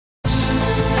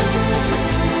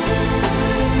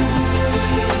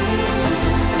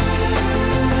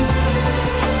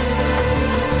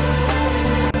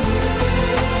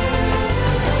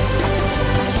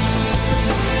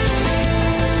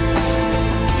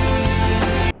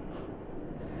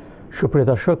সুপ্রিয়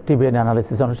দর্শক, TBN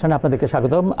analysis অনুষ্ঠানে আপনাদেরকে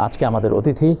স্বাগতম। আজকে আমাদের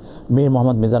অতিথি Mir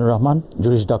Mohammad Mizanur Rahman,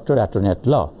 jurist doctor, attorney at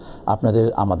ল।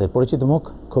 আমাদের পরিচিত মুখ,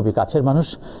 খুবই কাছের মানুষ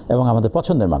এবং আমাদের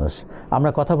পছন্দের মানুষ।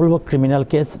 আমরা কথা বলবো criminal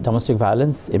case, domestic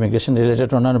violence, immigration related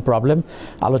অন্যান্য প্রবলেম,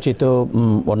 আলোচিত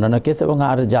অন্যান্য কেস এবং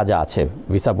আর যা যা আছে,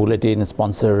 ভিসা বুলেটিন,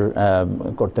 স্পন্সর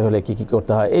করতে হলে কী কী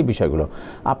করতে হয়, এই বিষয়গুলো।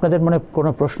 আপনাদের মনে কোনো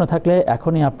প্রশ্ন থাকলে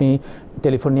এখনই আপনি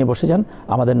টেলিফোন নিয়ে বসে যান।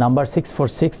 আমাদের নাম্বার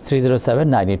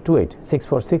 6463079828,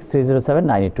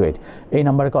 6463079828। এই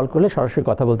নাম্বারে কল করলে সরাসরি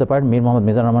কথা বলতে পারেন মীর মোহাম্মদ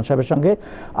মিজানুর রহমান সাহেবের সঙ্গে।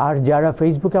 আর যারা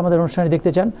ফেসবুকে আমাদের অনুষ্ঠানটি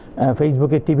দেখতে চান,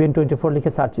 ফেসবুকে TBN 24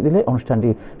 লিখে সার্চ দিলে অনুষ্ঠানটি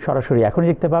সরাসরি এখনই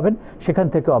দেখতে পাবেন। সেখান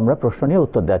থেকেও আমরা প্রশ্ন নিয়ে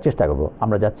উত্তর দেওয়ার চেষ্টা করব।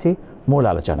 আমরা যাচ্ছি মূল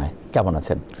আলোচনায়। কেমন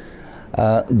আছেন?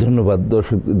 ধন্যবাদ।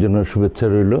 দর্শকদের জন্য শুভেচ্ছা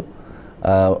রইল।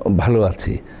 ভালো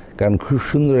আছি, কারণ খুব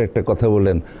সুন্দর একটা কথা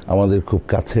বলেন, আমাদের খুব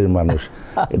কাছের মানুষ।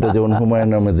 এটা যেমন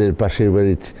হুমায়ুন আহমেদের পাশের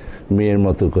বাড়ির মেয়ের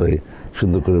মতো করে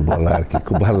সুন্দর করে বলা আর কি,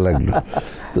 খুব ভালো লাগলো।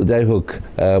 তো যাই হোক,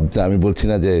 আমি বলছি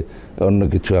না যে অন্য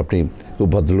কিছু, আপনি খুব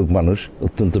ভদ্রলোক মানুষ,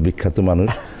 অত্যন্ত বিখ্যাত মানুষ।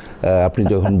 আপনি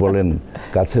যখন বলেন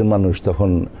কাছের মানুষ, তখন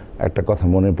একটা কথা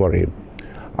মনে পড়ে।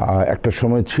 একটা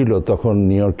সময় ছিল, তখন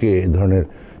নিউ ইয়র্কে এই ধরনের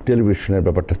টেলিভিশনের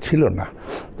ব্যাপারটা ছিল না।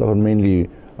 তখন মেইনলি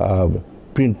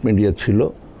প্রিন্ট মিডিয়া ছিল।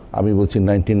 আমি বলছি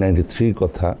 1993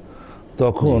 কথা।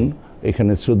 তখন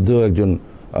এখানে শ্রদ্ধেয় একজন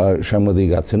সাংবাদিক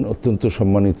আছেন, অত্যন্ত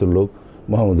সম্মানিত লোক,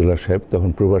 মাহমুদুল্লাহ সাহেব, তখন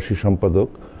প্রবাসী সম্পাদক।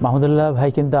 মাহমুদুল্লাহ ভাই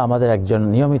কিন্তু আমাদের একজন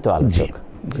নিয়মিত আলোচক।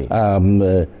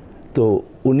 তো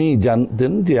উনি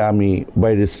জানতেন যে আমি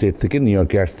বাইরের স্টেট থেকে নিউ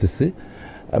ইয়র্কে আসতেছি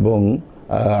এবং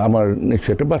আমার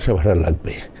নিশ্চয় একটা বাসা ভাড়া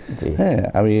লাগবে। হ্যাঁ,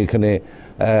 আমি এখানে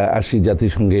আসি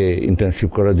জাতিসংঘে ইন্টার্নশিপ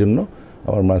করার জন্য,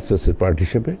 আমার মাস্টার্সের পার্ট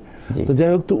হিসেবে। তো যাই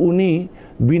হোক, তো উনি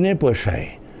বিনে পয়সায়,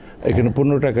 এখানে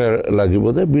 15 টাকা লাগে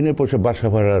বোধহয়, বিনে পয়সায় বাসা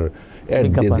ভাড়ার অ্যাড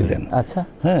দিয়ে দিলেন। আচ্ছা।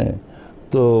 হ্যাঁ,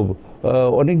 তো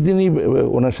অনেক দিনই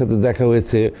ওনার সাথে দেখা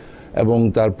হয়েছে এবং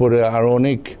তারপরে আরও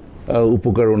অনেক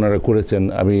উপকার ওনারা করেছেন।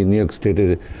 আমি নিউ ইয়র্ক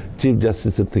স্টেটের চিফ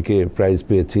জাস্টিসের থেকে প্রাইজ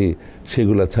পেয়েছি,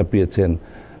 সেগুলো ছাপিয়েছেন।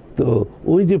 তো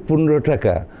ওই যে 15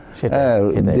 টাকা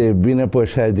যে বিনা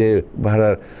পয়সায় যে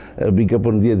ভাড়ার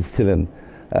বিজ্ঞাপন দিয়ে দিচ্ছিলেন,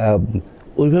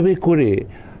 ওইভাবে করে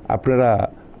আপনারা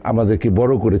আমাদেরকে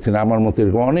বড় করেছেন। আমার মতো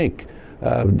এরকম অনেক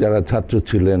যারা ছাত্র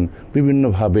ছিলেন,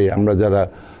 বিভিন্নভাবে আমরা যারা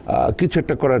কিছু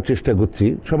একটা করার চেষ্টা করছি,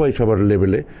 সবাই সবার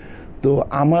লেভেলে। তো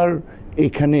আমার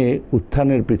এখানে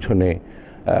উত্থানের পিছনে,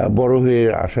 বড় হয়ে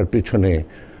আসার পিছনে,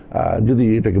 যদি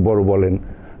এটাকে বড় বলেন,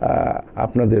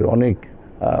 আপনাদের অনেক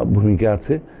ভূমিকা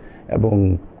আছে এবং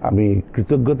আমি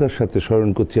কৃতজ্ঞতার সাথে স্মরণ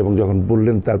করছি। এবং যখন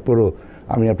বললেন তারপরও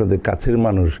আমি আপনাদের কাছের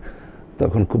মানুষ,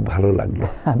 তখন খুব ভালো লাগলো।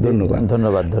 ধন্যবাদ।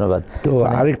 ধন্যবাদ, ধন্যবাদ। তো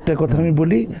আরেকটা কথা আমি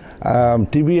বলি,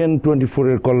 TBN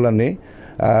 24-এর কল্যাণে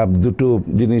দুটো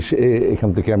জিনিস এখান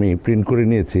থেকে আমি প্রিন্ট করে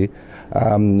নিয়েছি,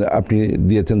 আপনি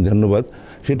দিয়েছেন, ধন্যবাদ।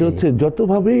 সেটা হচ্ছে,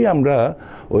 যতভাবেই আমরা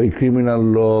ওই ক্রিমিনাল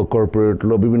ল, কর্পোরেট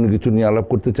ল, বিভিন্ন কিছু নিয়ে আলাপ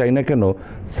করতে চাই না কেন,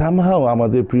 সামহাও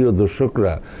আমাদের প্রিয়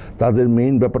দর্শকরা, তাদের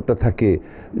মেইন ব্যাপারটা থাকে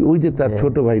ওই যে তার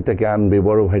ছোট ভাইটাকে আনবে,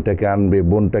 বড় ভাইটাকে আনবে,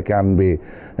 বোনটাকে আনবে,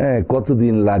 হ্যাঁ,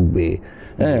 কতদিন লাগবে,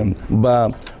 হ্যাঁ, বা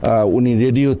উনি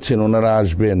রেডি হচ্ছেন, ওনারা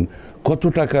আসবেন, কত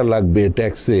টাকা লাগবে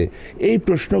ট্যাক্সে, এই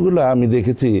প্রশ্নগুলো আমি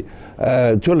দেখেছি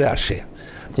চলে আসে।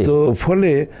 তো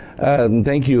ফলে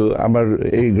থ্যাংক ইউ। আমার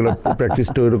এইগুলো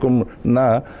প্র্যাকটিসটা ওইরকম না,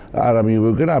 আর আমি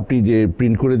আপনি যে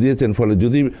প্রিন্ট করে দিয়েছেন, ফলে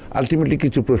যদি আলটিমেটলি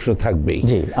কিছু প্রশ্ন থাকবেই,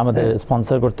 জি, আমাদের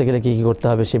স্পন্সর করতে গেলে কি কি করতে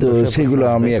হবে সেগুলো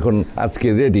আমি এখন আজকে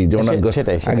রেডি, যেমন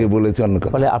আগে বলেছি অন্য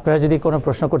কথা। ফলে আপনারা যদি কোনো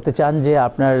প্রশ্ন করতে চান যে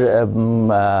আপনার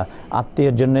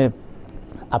আত্মীয়ের জন্য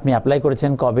আপনি অ্যাপ্লাই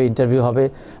করেছেন, কবে ইন্টারভিউ হবে,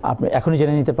 আপনি এখনই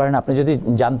জেনে নিতে পারেন। আপনি যদি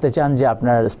জানতে চান যে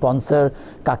আপনার স্পন্সর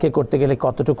কাকে করতে গেলে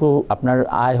কতটুকু আপনার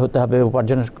আয় হতে হবে,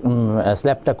 উপার্জনের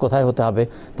স্ল্যাবটা কোথায় হতে হবে,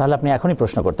 তাহলে আপনি এখনই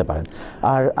প্রশ্ন করতে পারেন।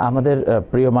 আর আমাদের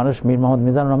প্রিয় মানুষ মীর মোহাম্মদ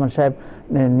মিজানুর রহমান সাহেব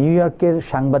নিউ ইয়র্কের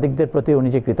সাংবাদিকদের প্রতি উনি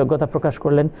যে কৃতজ্ঞতা প্রকাশ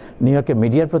করলেন, নিউ ইয়র্কের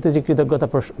মিডিয়ার প্রতি যে কৃতজ্ঞতা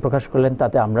প্রকাশ করলেন,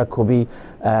 তাতে আমরা খুবই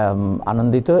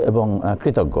আনন্দিত এবং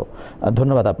কৃতজ্ঞ।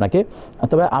 ধন্যবাদ আপনাকে।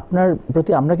 তবে আপনার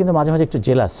প্রতি আমরা কিন্তু মাঝে মাঝে একটু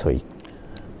জেলাস হই,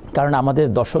 কারণ আমাদের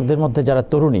দর্শকদের মধ্যে যারা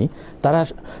তরুণী,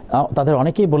 তাদের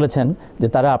অনেকেই বলেছেন যে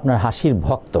তারা আপনার হাসির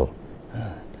ভক্ত।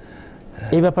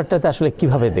 এই ব্যাপারটাতে আসলে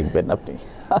কিভাবে দেখবেন আপনি?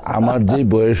 আমার যে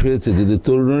বয়স হয়েছে, যদি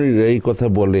তরুণীরা এই কথা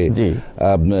বলে,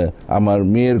 আমার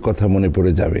মেয়ের কথা মনে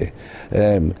পড়ে যাবে।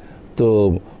 তো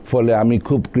ফলে আমি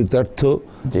খুব কৃতার্থ।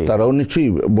 তারাও নিশ্চয়ই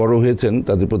বড় হয়েছেন,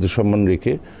 তাদের প্রতি সম্মান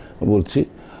রেখে বলছি।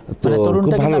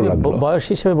 বয়স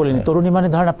হিসেবে বলিনি, তরুণী মানে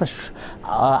ধরেন আপনার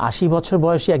 80 বছর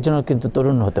বয়সী একজন কিন্তু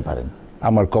তরুণ হতে পারেন।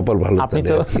 আমার কপাল ভালো আপনি তাহলে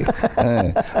তো আর কি। হ্যাঁ,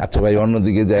 আচ্ছা ভাই,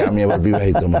 অন্যদিকে যাই, আমি আবার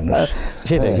বিবাহিত মানুষ।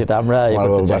 সেটা আমরা আমার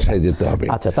আবার বাসায় যেতে হবে।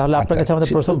 আচ্ছা, তাহলে আপনার কাছে আমাদের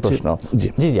প্রথম প্রশ্ন।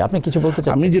 জি জি, আপনি কিছু বলতে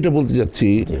চাচ্ছেন? আমি যেটা বলতে চাচ্ছি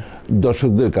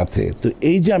দর্শকদের কাছে, তো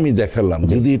এই যে আমি দেখালাম,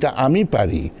 যদি এটা আমি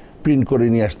পারি প্রিন্ট করে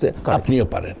নিয়ে আসতে, আপনিও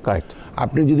পারেন।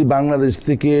 আপনি যদি বাংলাদেশ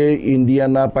থেকে ইন্ডিয়া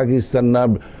না, পাকিস্তান না,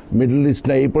 মিডল ইস্ট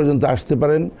না, এই পর্যন্ত আসতে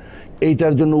পারেন,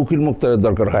 এইটার জন্য উকিল মুক্তারের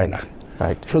দরকার হয় না।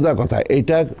 সোজা কথা,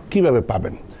 এইটা কিভাবে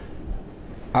পাবেন?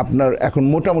 আপনার এখন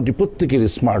মোটামুটি প্রত্যেকের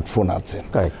স্মার্টফোন আছে।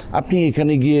 আপনি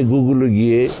এখানে গিয়ে গুগলে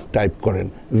গিয়ে টাইপ করেন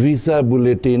ভিসা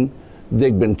বুলেটিন,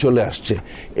 দেখবেন চলে আসছে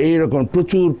এইরকম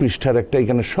প্রচুর পৃষ্ঠার একটা,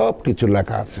 এখানে সব কিছু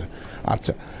লেখা আছে।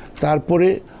 আচ্ছা, তারপরে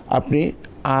আপনি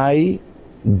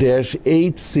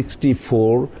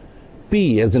I-864P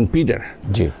as in Peter,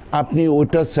 আপনি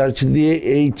ওটা সার্চ দিয়ে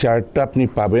এই চার্টটা আপনি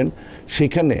পাবেন।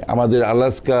 সেখানে আমাদের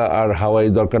আলাস্কা আর হাওয়াই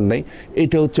দরকার নাই,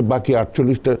 এটা হচ্ছে বাকি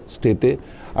 48টা স্টেটে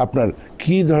আপনার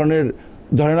কি ধরনের,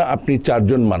 ধরেন আপনি 4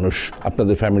 জন মানুষ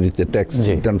আপনাদের ফ্যামিলিতে ট্যাক্স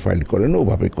রিটার্ন ফাইল করেন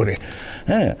ওভাবে করে,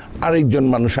 হ্যাঁ, আরেকজন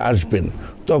মানুষ আসবেন,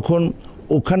 তখন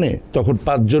ওখানে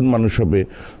 5 জন মানুষ হবে,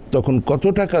 তখন কত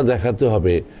টাকা দেখাতে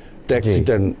হবে ট্যাক্স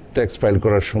রিটার্ন, ট্যাক্স ফাইল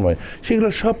করার সময়, সেগুলো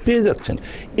সব পেয়ে যাচ্ছেন।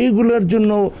 এগুলোর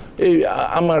জন্য এই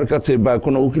আমার কাছে বা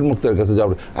কোনো উকিল মুক্তার কাছে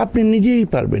যাবেন, আপনি নিজেই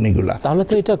পারবেন এগুলা। তাহলে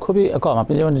তো এটা খুবই কম।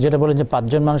 আপনি যেমন যেটা বলেন যে 5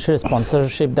 জন মানুষের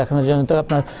স্পন্সরশিপ দেখানোর জন্য তো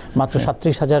আপনার মাত্র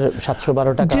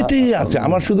 37,712 টাকা যেটাই আছে।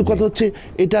 আমার শুধু কথা হচ্ছে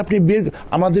এটা আপনি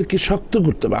আমাদেরকে শক্ত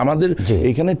করতে হবে। আমাদের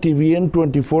এখানে TBN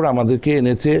 24 আমাদেরকে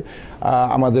এনেছে,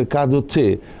 আমাদের কাজ হচ্ছে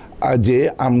যে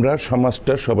আমরা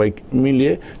সমাজটা সবাই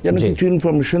মিলিয়ে যেন কিছু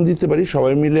ইনফরমেশন দিতে পারি,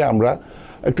 সবাই মিলে আমরা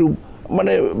একটু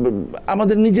মানে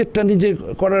আমাদের নিজেরটা নিজে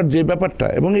করার যে ব্যাপারটা,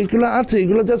 এবং এইগুলো আছে,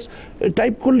 এগুলো জাস্ট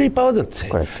টাইপ করলেই পাওয়া যাচ্ছে।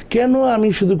 কেন আমি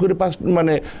শুধু করে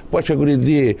মানে পয়সা করে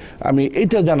দিয়ে আমি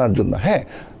এইটা জানার জন্য? হ্যাঁ,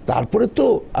 তারপরে তো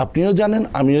আপনিও জানেন,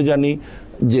 আমিও জানি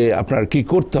যে আপনার কি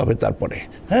করতে হবে তারপরে,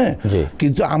 হ্যাঁ,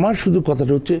 কিন্তু আমার শুধু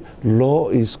কথাটা হচ্ছে ল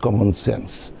ইজ কমন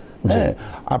সেন্স। হ্যাঁ,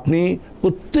 আপনি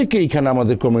প্রত্যেকে এখানে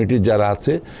আমাদের কমিউনিটির যারা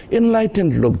আছে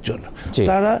এনলাইটেন্ড লোকজন,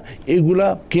 তারা এগুলা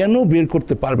কেন বের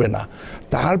করতে পারবে না?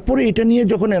 তারপরে এটা নিয়ে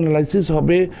যখন অ্যানালাইসিস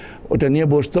হবে, ওটা নিয়ে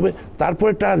বসতে হবে, তারপরে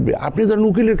এটা আসবে। আপনি ধরুন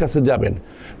উকিলের কাছে যাবেন,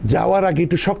 যাওয়ার আগে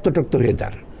একটু শক্ত হয়ে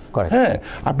যান, হ্যাঁ,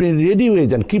 আপনি রেডি হয়ে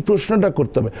যান কি প্রশ্নটা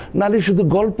করতে হবে, নাহলে শুধু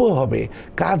গল্প হবে,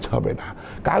 কাজ হবে না।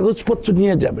 কাগজপত্র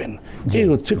নিয়ে যাবেন, এই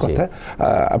হচ্ছে কথা।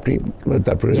 আপনি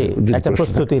তারপরে একটা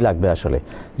প্রস্তুতি লাগবে আসলে,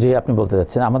 যে আপনি বলতে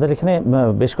যাচ্ছেন। আমাদের এখানে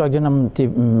বেশ কয়েকজন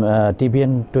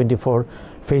TBN 24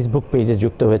 ফেসবুক পেজে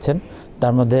যুক্ত হয়েছেন।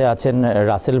 তার মধ্যে আছেন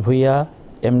রাসেল ভুইয়া,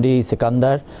 MD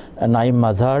সিকান্দার, নাইম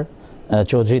মাজহার,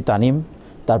 চৌধুরী তানিম,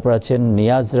 তারপর আছেন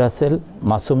নিয়াজ রাসেল,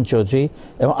 মাসুম চৌধুরী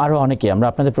এবং আরও অনেকে। আমরা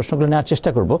আপনাদের প্রশ্নগুলো নেওয়ার চেষ্টা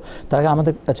করব। তার আগে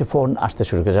আমাদের কাছে ফোন আসতে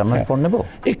শুরু করেছে, আমরা ফোন নেব।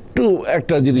 একটু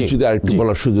একটা জিনিস যদি আরেকটু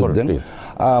বলার সুযোগ দেন,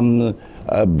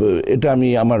 এটা আমি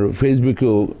আমার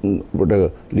ফেসবুকেও ওটা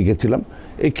লিখেছিলাম।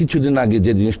 এই কিছুদিন আগে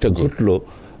যে জিনিসটা ঘটলো,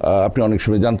 আপনি অনেক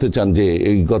সময় জানতে চান যে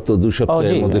এই গত 2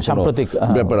 সপ্তাহের মধ্যে কোনো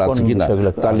ব্যাপার আছে কিনা,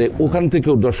 তাহলে ওখান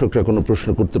থেকেও দর্শকরা কোনো প্রশ্ন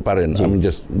করতে পারেন, আমি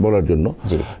জাস্ট বলার জন্য।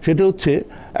 সেটা হচ্ছে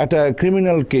একটা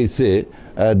ক্রিমিনাল কেসে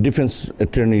ডিফেন্স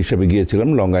অ্যাটর্নি হিসেবে গিয়েছিলাম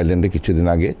লং আইল্যান্ডে কিছুদিন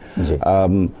আগে।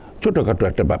 ছোটোখাটো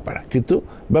একটা ব্যাপার, কিন্তু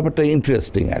ব্যাপারটা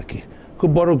ইন্টারেস্টিং আর কি, খুব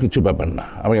বড় কিছু ব্যাপার না।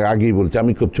 আমি আগেই বলছি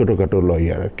আমি খুব ছোটোখাটো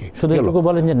লয়ার আর কি। শুধু এটুকু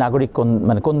বলেন যে নাগরিক কোন,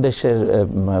 মানে কোন দেশের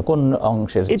কোন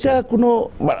অংশের? এটা কোনো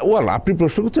ওয়াল আপনি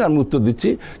প্রশ্ন করছেন, আমি উত্তর দিচ্ছি,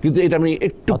 কিন্তু এটা আমি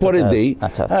একটু পরে দেই।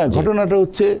 হ্যাঁ, ঘটনাটা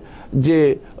হচ্ছে যে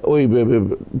ওই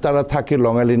তারা থাকে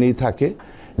লং আইল্যান্ডেই থাকে।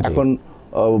 এখন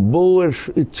বউয়ের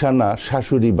ইচ্ছা না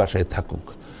শাশুড়ি বাসায় থাকুক।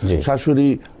 শাশুড়ি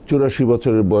 84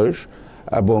 বছরের বয়স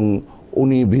এবং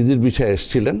উনি ভিজিট ভিসায়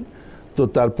এসেছিলেন। তো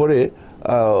তারপরে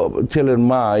ছেলের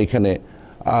মা এখানে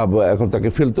এখন তাকে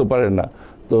ফেলতে পারে না।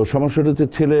 তো সমস্যাটা হচ্ছে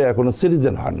ছেলে এখনো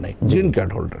সিটিজেন হন নাই, গ্রিন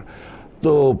কার্ড হোল্ডার।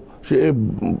 তো সে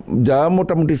যা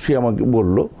মোটামুটি সে আমাকে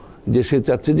বললো যে সে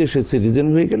চাচ্ছে যে সে সিটিজেন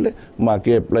হয়ে গেলে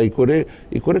মাকে অ্যাপ্লাই করে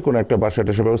কোনো একটা বাসা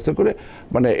টাসা ব্যবস্থা করে,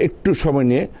 মানে একটু সময়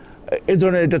নিয়ে, এই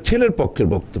ধরনের এটা ছেলের পক্ষের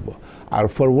বক্তব্য। আর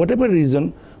ফর হোয়াট এভার রিজন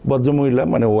ভদ্রমহিলা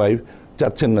মানে ওয়াইফ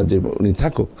চাচ্ছেন না যে উনি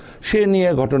থাকুক। সে নিয়ে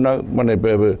ঘটনা মানে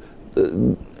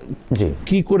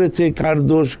কি করেছে, কার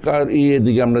দোষ, কার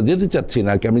এদিকে আমরা যেতে চাচ্ছি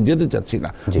না, আমি যেতে চাচ্ছি না।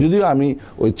 যদিও আমি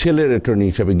ওই ছেলের অ্যাটর্নি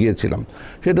হিসাবে গিয়েছিলাম।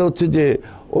 সেটা হচ্ছে যে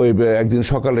ওই একদিন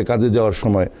সকালে কাজে যাওয়ার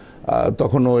সময়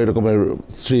তখনও এরকমের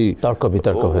স্ত্রী তর্ক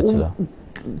বিতর্ক হয়েছিল,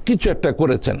 কিছু একটা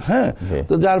করেছেন। হ্যাঁ,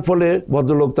 তো যার ফলে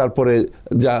ভদ্রলোক তারপরে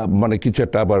যা মানে কিছু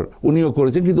একটা আবার উনিও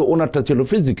করেছেন, কিন্তু ওনারটা ছিল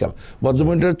ফিজিক্যাল,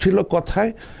 ভদ্রমহিলার ছিল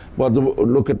কথায়,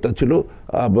 ভদ্রলোকেরটা ছিল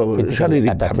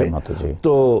শারীরিকভাবে।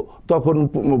 তো তখন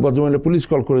ভদ্রমহিলা পুলিশ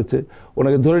কল করেছে,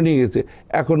 ওনাকে ধরে নিয়ে গেছে।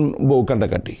 এখন বউ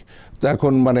কান্ডাকাটি, তো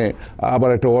এখন মানে আবার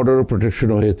একটা অর্ডার অফ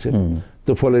প্রোটেকশনও হয়েছে।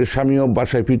 তো ফলে স্বামীও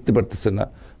বাসায় ফিরতে পারতেছে না।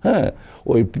 হ্যাঁ,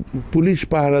 ওই পুলিশ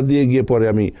পাহারা দিয়ে গিয়ে পরে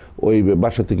আমি ওই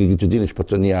বাসা থেকে কিছু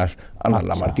জিনিসপত্র নিয়ে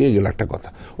আনলাম আর কি। এগুলো একটা কথা।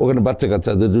 ওখানে বাচ্চা কাচ্চা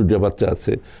আছে, 2টা বাচ্চা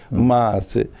আছে, মা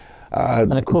আছে, আর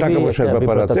টাকা পয়সার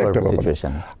ব্যাপার আছে, একটা ব্যাপার।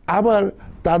 আবার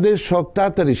তাদের শখ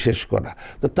তাড়াতাড়ি শেষ করা।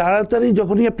 তো তাড়াতাড়ি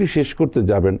যখনই আপনি শেষ করতে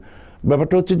যাবেন,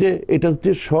 ব্যাপারটা হচ্ছে যে এটা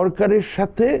হচ্ছে সরকারের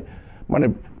সাথে মানে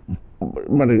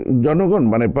মানে জনগণ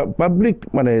মানে পাবলিক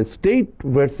মানে স্টেট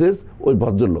ভার্সেস ওই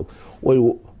ভদ্রলোক। ওই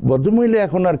ভদ্রমহিলা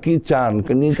এখন আর কি চান,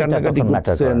 কান্নাকাটি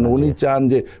করছেন, উনি চান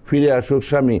যে ফিরে আসুক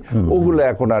স্বামী, ওগুলো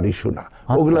এখন আর ইস্যু না,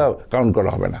 ওগুলা কাউন্ট করা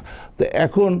হবে না। তো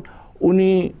এখন উনি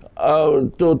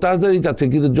তো তাড়াতাড়ি চাচ্ছে,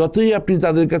 কিন্তু যতই আপনি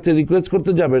তাদের কাছে রিকোয়েস্ট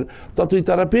করতে যাবেন ততই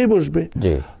তারা পেয়ে বসবে।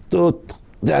 তো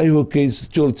যাই হোক, কেস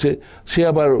চলছে। সে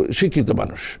আবার শিক্ষিত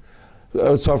মানুষ,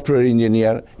 সফটওয়্যার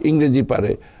ইঞ্জিনিয়ার, ইংরেজি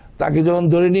পারে। তাকে যখন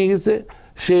ধরে নিয়ে গেছে,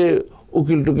 সে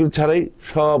উকিল টুকিল ছাড়াই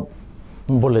সব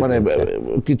মানে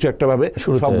কিছু একটা ভাবে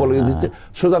সব বলে দিচ্ছে।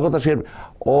 সোজা কথা, সে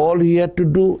all he had to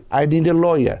do, I need a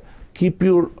lawyer, keep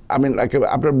your,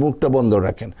 আপনার মুখটা বন্ধ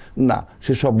রাখেন না,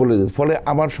 সে সব বলে দিচ্ছে। ফলে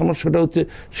আমার সমস্যাটা হচ্ছে,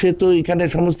 সে তো এখানে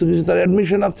সমস্ত কিছু তার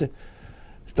অ্যাডমিশন আছে,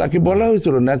 তাকে বলা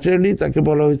হয়েছিল, ন্যাচারালি তাকে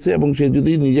বলা হয়েছে, এবং সে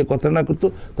যদি নিজে কথা না করতো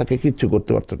তাকে কিচ্ছু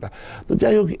করতে পারতো না। তো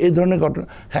যাই হোক, এই ধরনের ঘটনা।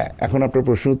 হ্যাঁ, এখন আপনার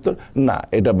প্রশ্ন উত্তর, না,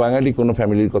 এটা বাঙালি কোনো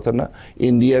ফ্যামিলির কথা না,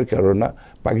 ইন্ডিয়ার কারো না,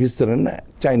 পাকিস্তানের না,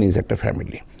 চাইনিজ একটা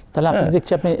ফ্যামিলি। তাহলে আপনি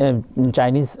দেখছি আপনি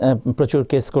চাইনিজ প্রচুর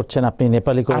কেস করছেন, আপনি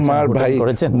নেপালি করেছেন, আমার ভাই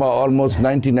অলমোস্ট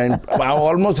 99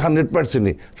 অলমোস্ট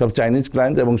 100%ই সব চাইনিজ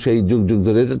ক্লায়েন্ট, এবং সেই যুগ যুগ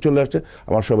ধরে এটা চলে আসছে।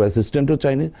 আমার সব অ্যাসিস্ট্যান্টও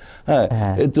চাইনিজ। হ্যাঁ,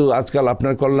 কিন্তু আজকাল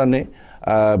আপনার কল্যাণে,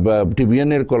 TBN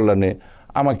এর কল্যাণে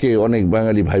আমাকে অনেক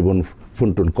বাঙালি ভাই বোন ফোন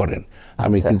টোন করেন,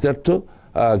 আমি কৃতার্থ।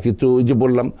 কিন্তু ওই যে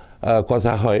বললাম,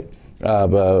 কথা হয়,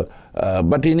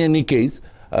 বাট ইন এনি কেস,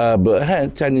 হ্যাঁ,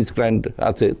 চাইনিজ ক্লায়েন্ট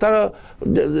আছে, তারা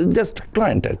জাস্ট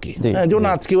ক্লায়েন্ট আর কি। যেমন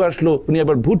আজকেও আসলো, উনি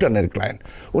আবার ভুটানের ক্লায়েন্ট।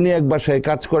 উনি এক বাসায়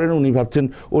কাজ করেন, উনি ভাবছেন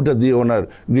ওটা দিয়ে ওনার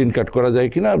গ্রিন কার্ড করা যায়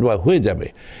কিনা, বা হয়ে যাবে।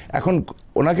 এখন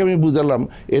ওনাকে আমি বুঝালাম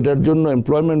এটার জন্য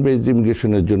এমপ্লয়মেন্ট বেসড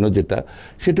ইমিগ্রেশনের জন্য যেটা,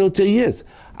 সেটা হচ্ছে ইয়েস,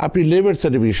 আপনি লেবার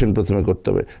সার্টিফিকেশন প্রথমে করতে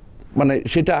হবে, মানে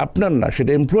সেটা আপনার না,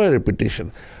 সেটা এমপ্লয়ারের পিটিশন।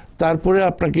 তারপরে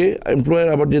আপনাকে এমপ্লয়ার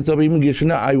আবার যেতে হবে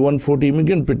ইমিগ্রেশনে, I-140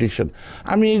 ইমিগ্রেন্ট পিটিশন।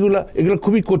 আমি এগুলো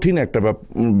খুবই কঠিন একটা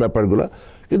ব্যাপারগুলো,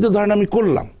 কিন্তু ধরেন আমি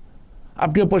করলাম,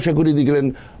 আপনিও পয়সা করে দিয়ে গেলেন,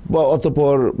 বা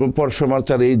অতপর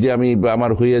পরসমাচার এই যে আমি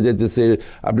আমার হইয়া যাইতেছে,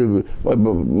 আপনি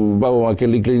বাবা মাকে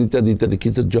লিখলেন, ইত্যাদি ইত্যাদি।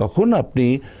 কিন্তু যখন আপনি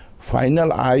final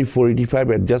I-485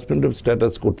 adjustment of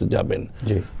status করতে যাবেন,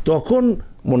 তখন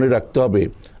মনে রাখতে হবে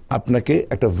আপনাকে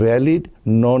একটা ভ্যালিড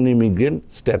নন ইমিগ্রেন্ট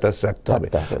স্ট্যাটাস রাখতে হবে।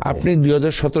 আপনি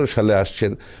 2017 সালে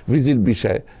আসছেন ভিজিট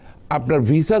ভিসায়, আপনার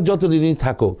ভিসা যতদিনই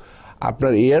থাকুক,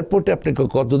 আপনার এয়ারপোর্টে আপনাকে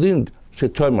কতদিন, সে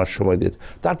 6 মাস সময় দিয়েছে,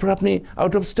 তারপর আপনি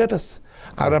আউট অফ স্ট্যাটাস।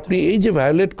 আর আপনি এই যে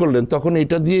ভায়োলেট করলেন, তখন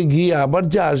এটা দিয়ে গিয়ে আবার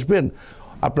যে আসবেন,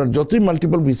 আপনার যতই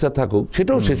মাল্টিপল ভিসা থাকুক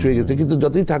সেটাও শেষ হয়ে গেছে, কিন্তু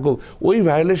যতই থাকুক ওই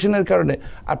ভায়োলেশনের কারণে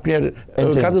আপনি আর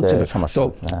কাজ হচ্ছে না। তো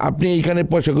আপনি এখানে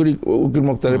পয়সা করি, উকিল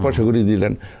মোক্তারে পয়সা করি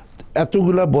দিলেন,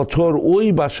 এতগুলা বছর ওই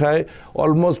বাসায়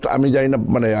অলমোস্ট, আমি জানি না,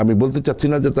 মানে আমি বলতে চাচ্ছি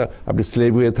না যে আপনি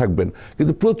স্লেভ হয়ে থাকবেন,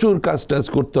 কিন্তু প্রচুর কাজ টাজ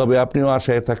করতে হবে। আপনিও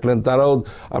আশায় থাকলেন, তারাও,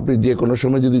 আপনি যে কোনো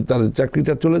সময় যদি তার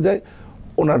চাকরিটা চলে যায়,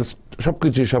 ওনার সব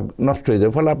কিছুই সব নষ্ট হয়ে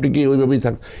যায়, ফলে আপনি কি ওইভাবেই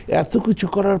থাক। এত কিছু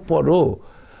করার পরও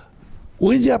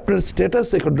ওই যে আপনার স্ট্যাটাস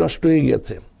এখন নষ্ট হয়ে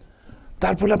গেছে,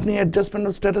 তারপরে আপনি অ্যাডজাস্টমেন্ট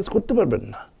অফ স্ট্যাটাস করতে পারবেন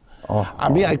না।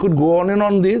 আমি I could go on and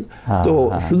on this. তো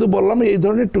শুধু বললাম এই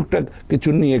ধরনের টুকটাক কিছু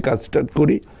নিয়ে কাজটা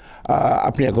করি।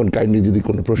 আপনি এখন কাইন্ডলি যদি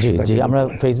কোনো প্রশ্ন থাকে। আমরা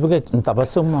ফেসবুকে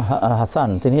তাবাসসুম হাসান,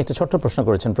 তিনি একটা ছোট্ট প্রশ্ন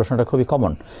করেছেন, প্রশ্নটা খুবই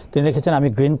কমন। তিনি লিখেছেন, আমি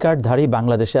গ্রিন কার্ডধারী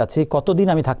বাংলাদেশে আছি, কতদিন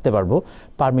আমি থাকতে পারবো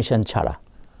পারমিশন ছাড়া?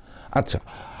 আচ্ছা,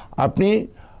 আপনি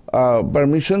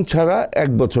পারমিশন ছাড়া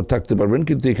 1 বছর থাকতে পারবেন,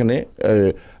 কিন্তু এখানে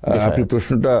আপনি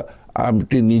প্রশ্নটা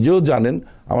আপনি নিজেও জানেন,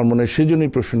 আমার মনে হয়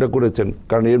সেজন্যই প্রশ্নটা করেছেন,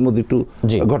 কারণ এর মধ্যে একটু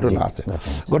ঘটনা আছে।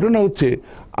 ঘটনা হচ্ছে,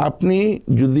 আপনি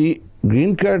যদি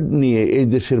গ্রিন কার্ড নিয়ে এই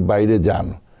দেশের বাইরে যান,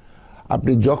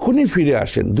 আপনি যখনই ফিরে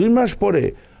আসেন 2 মাস পরে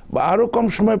বা আরও কম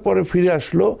সময় পরে ফিরে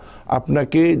আসলো,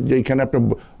 আপনাকে যেখানে আপনার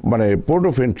মানে পোর্ট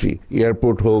অফ এন্ট্রি,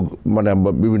 এয়ারপোর্ট হোক, মানে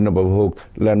বিভিন্নভাবে হোক,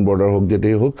 ল্যান্ড বর্ডার হোক,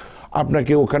 যেটাই হোক,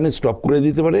 আপনাকে ওখানে স্টপ করে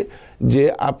দিতে পারে যে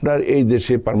আপনার এই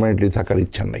দেশে পার্মানেন্টলি থাকার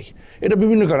ইচ্ছা নাই। এটা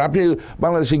বিভিন্ন কারণ, আপনি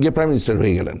বাংলাদেশে গিয়ে প্রাইম মিনিস্টার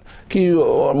হয়ে গেলেন, কি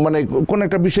মানে কোন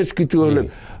একটা বিশেষ কিছু হলেন।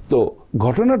 তো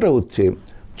ঘটনাটা হচ্ছে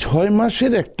 6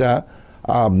 মাসের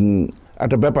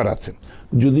একটা ব্যাপার আছে।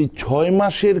 যদি 6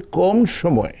 মাসের কম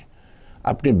সময়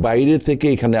আপনি বাইরে থেকে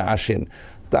এখানে আসেন,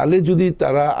 তাহলে যদি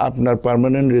তারা আপনার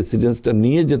পার্মানেন্ট রেসিডেন্সটা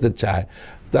নিয়ে যেতে চায়,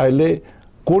 তাহলে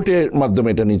কোর্টের মাধ্যমে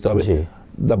এটা নিতে হবে।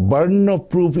 The burden of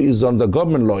proof is on the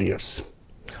government lawyers.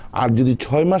 আর যদি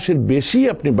 6 মাসের বেশি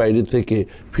আপনি বাইরে থেকে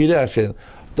ফিরে আসেন,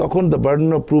 তখন the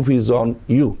burden of proof is on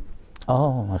you.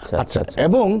 আচ্ছা আচ্ছা আচ্ছা।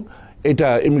 এবং এটা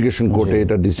ইমিগ্রেশন কোর্টে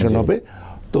এটা ডিসিশন হবে।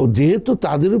 তো যেহেতু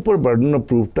তাদের উপর বার্ডেন অফ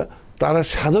প্রুফটা, তারা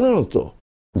সাধারণত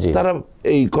তারা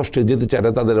এই কষ্টে যেতে চায়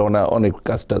না, তাদের অনেক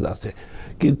কাজটা আছে।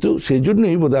 কিন্তু সেই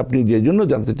জন্যই বোধহয় আপনি যে জন্য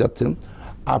জানতে চাচ্ছেন,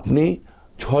 আপনি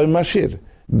 6 মাসের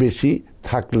বেশি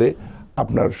থাকলে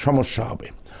আপনার সমস্যা হবে।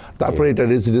 তারপরে এটা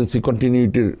রেসিডেন্সি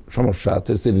কন্টিনিউটির সমস্যা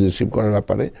আছে সিটিজেনশিপ করার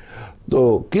ব্যাপারে। তো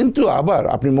কিন্তু আবার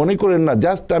আপনি মনে করেন না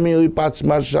জাস্ট আমি ওই 5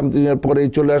 মাস সামথিং এর পরেই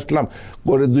চলে আসলাম,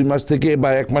 করে 2 মাস থেকে বা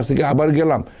 1 মাস থেকে আবার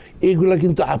গেলাম, এইগুলা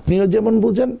কিন্তু আপনিও যেমন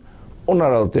বুঝেন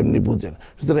ওনারাও তেমনি বুঝেন।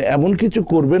 সুতরাং এমন কিছু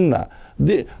করবেন না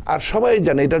যে, আর সবাই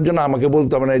জানে এটার জন্য আমাকে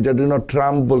বলতে হবে না, এটার জন্য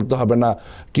ট্রাম্প বলতে হবে না,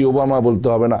 কি ওবামা বলতে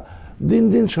হবে না। দিন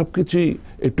দিন সব কিছুই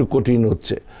একটু কঠিন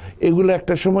হচ্ছে। এগুলো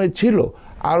একটা সময় ছিল,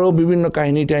 আরও বিভিন্ন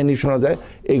কাহিনী টাহিনী শোনা যায়,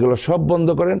 এগুলো সব বন্ধ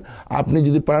করেন। আপনি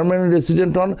যদি পার্মানেন্ট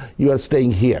রেসিডেন্ট হন, ইউ আর স্টেইং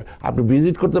হিয়ার। আপনি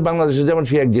ভিজিট করতে বাংলাদেশে যেমন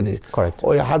সে এক জিনিস,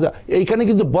 ওই হাজার এইখানে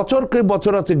কিন্তু বছরকে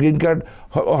বছর আছে গ্রিন কার্ড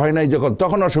হয় নাই যখন,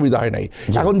 তখন অসুবিধা হয় নাই।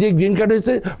 এখন যে গ্রিন কার্ড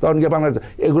হয়েছে তখন গিয়ে বাংলাদেশ,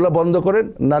 এগুলো বন্ধ করেন,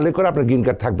 নালে করে আপনার গ্রিন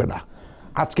কার্ড থাকবে না,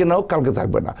 আজকে নাও কালকে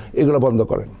থাকবে না, এগুলো বন্ধ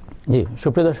করেন। জি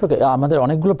সুপ্রিয় দর্শক, আমাদের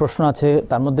অনেকগুলো প্রশ্ন আছে,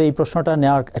 তার মধ্যে এই প্রশ্নটা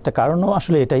নেওয়ার একটা কারণও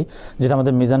আসলে এটাই, যেটা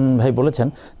আমাদের মিজান ভাই বলেছেন,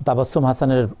 তাবাসসুম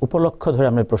হাসানের উপলক্ষ ধরে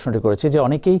আমরা এই প্রশ্নটি করেছি যে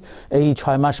অনেকেই এই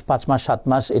 6 মাস 5 মাস 7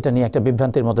 মাস এটা নিয়ে একটা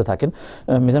বিভ্রান্তির মধ্যে থাকেন।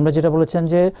 মিজান ভাই যেটা বলেছেন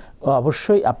যে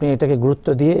অবশ্যই আপনি এটাকে গুরুত্ব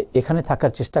দিয়ে এখানে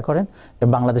থাকার চেষ্টা করেন,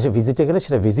 বাংলাদেশে ভিজিটে গেলে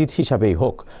সেটা ভিজিট হিসাবেই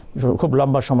হোক, খুব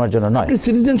লম্বা সময়ের জন্য নয়।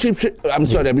 সিটিজেনশিপ, আমি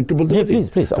সরি আমি একটু বলতে পারি? প্লিজ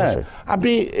প্লিজ অবশ্যই।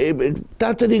 আপনি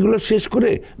তাড়াতাড়ি এগুলো শেষ করে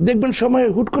দেখবেন সময়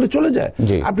হুট করে চলে যায়।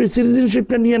 আপনি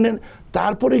সিটিজেনশিপটা নিয়ে নেন,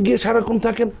 তারপরে গিয়ে সারাক্ষণ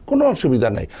থাকেন, কোনো অসুবিধা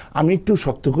নাই। আমি একটু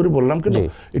শক্ত করে বললাম কেন,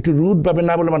 একটু রুড ভাবে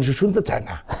না বলে মানুষ শুনতে চায়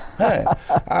না। হ্যাঁ,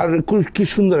 আর কি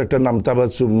সুন্দর একটা নাম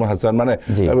তাবাসসুম হাসান, মানে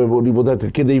উনি বোধহয়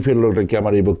কেঁদেই ফেললো কি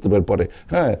আমার এই বক্তব্যের পরে।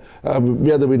 হ্যাঁ,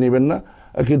 বেয়াদবি নেবেন না,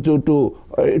 কিন্তু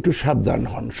একটু সাবধান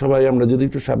হন সবাই। আমরা যদি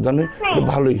একটু সাবধান হই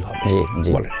ভালোই হবে।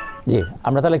 বলেন। জি,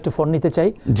 আমরা তাহলে একটু ফোন নিতে চাই।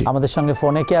 আমাদের সঙ্গে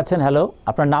ফোনে কে আছেন? হ্যালো,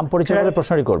 আপনার নাম পরিচয় করে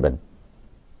প্রশ্নটি করবেন।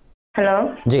 হ্যালো,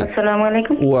 জি আসসালামু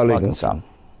আলাইকুম। ওয়ালাইকুম আসসালাম।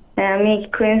 আমি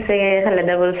কুইন্স থেকে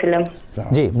খালেদা বলছিলাম।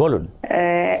 জি বলুন।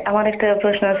 আমার একটা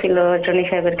প্রশ্ন ছিল টনি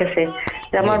সাহেবের কাছে।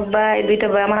 আমার ভাই দুইটা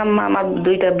ভাই, আমার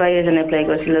দুইটা ভাইয়ের জন্য অ্যাপ্লাই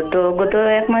করেছিল, তো গত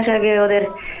 1 মাস আগে ওদের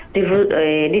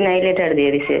ডিনাই লেটার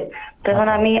দিয়ে দিছে। তখন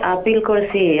আমি আপিল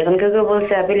করছি, এখন কেউ কেউ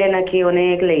বলছে আপিলে নাকি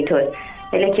অনেক লেট হয়,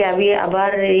 এলে কি আমি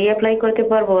আবার অ্যাপ্লাই করতে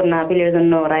পারবো না আপিলের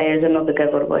জন্য, রায়ের জন্য অপেক্ষা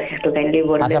করবো? একটু কাইন্ডলি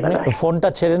বলবেন। আচ্ছা, আপনি ফোনটা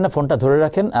ছেড়েন না, ফোনটা ধরে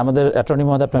রাখেন, আমাদের অ্যাটর্নি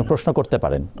মহোদয় আপনাকে প্রশ্ন করতে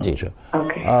পারেন। জি,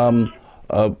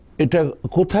 এটা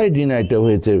কোথায় ডিনাইটা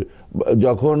হয়েছে?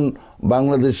 যখন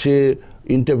বাংলাদেশে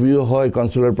ইন্টারভিউ হয়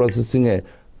কনসুলার প্রসেসিং এ,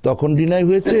 তখন ডিনাই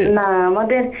হয়েছে? না,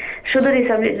 আমাদের শুধু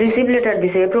রিসিভ লেটার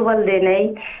দিছে, অ্যাপ্রুভাল দেয় নাই।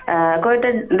 কয়টা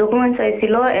ডকুমেন্টস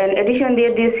চাইছিল, এডিশন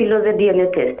দিয়ে দিয়েছিল যে ডিএনএ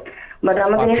টেস্ট, বাট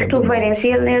আমাদের একটু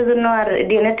ফাইন্যান্সিয়াল এর জন্য আর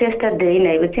ডিএনএ টেস্টটা দেই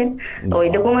নাই, বুঝছেন? ওই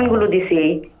ডকুমেন্ট গুলো দিছি,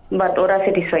 বাট ওরা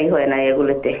স্যাটিসফাই হয় না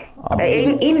এগুলোতে।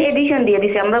 ইন এডিশন দিয়ে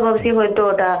দিছে, আমরা ভাবছি হয়তো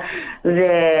ওটা যে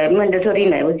ম্যান্ডেটরি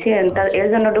নাই, বুঝছেন? তার এর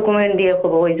জন্য ডকুমেন্ট দিয়ে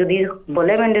করবো, ওই যদি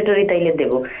বলে ম্যান্ডেটরি তাইলে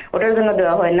দেবো, ওটার জন্য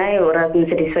দেওয়া হয় নাই, ওরা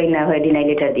স্যাটিসফাই না হয় ডিনাই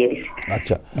লেটার দিয়ে দিছে।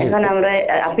 আচ্ছা, এখন আমরা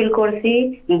আপিল করছি,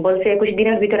 বলছে 21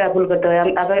 দিনের ভিতরে আপিল করতে হয়।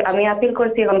 আমি আপিল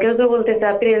করছি, এখন কেউ কেউ বলতেছে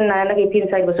আপিল না নাকি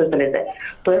 3-4 বছর চলে যায়।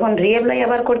 তো এখন রিঅ্যাপ্লাই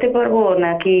আবার করতে পারবো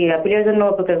নাকি আপিলের জন্য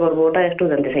অপেক্ষা করবো, ওটা একটু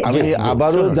জানতে চাই। আমি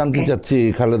আবারও জানতে চাচ্ছি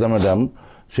খালেদা ম্যাডাম,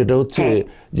 সেটা হচ্ছে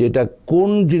যে এটা কোন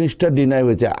জিনিসটা ডিনাই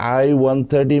হয়েছে,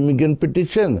 I-130 ইমিগ্রেন্ট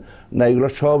পিটিশন, না এগুলো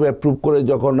সব অ্যাপ্রুভ করে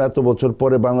যখন এত বছর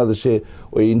পরে বাংলাদেশে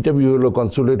ওই ইন্টারভিউ হলো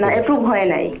কনসুলেট? না, অ্যাপ্রুভ হয়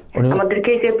নাই, আমাদের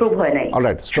কেস অ্যাপ্রুভ হয় নাই।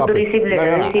 অলরাইট, স্টপ,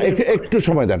 একটু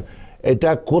সময় দেন। এটা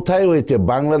কোথায় হয়েছে,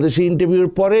 বাংলাদেশে ইন্টারভিউর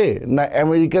পরে না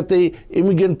আমেরিকাতেই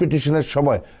ইমিগ্রেন্ট পিটিশনের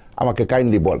সময়? আমাকে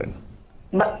কাইন্ডলি বলেন।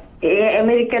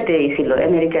 আমেরিকাতে ছিল,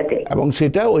 আমেরিকাতে। এবং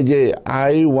সেটা ওই যে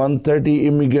I-130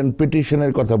 ইমিগ্রেন্ট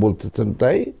পিটিশনের কথা বলতেছেন,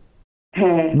 তাই?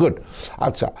 হ্যাঁ, গুড।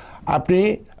 আচ্ছা, আপনি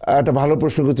একটা ভালো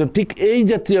প্রশ্ন করছেন। ঠিক এই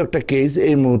জাতীয় একটা কেস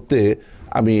এই মুহূর্তে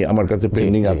আমার কাছে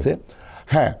পেন্ডিং আছে।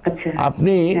 হ্যাঁ,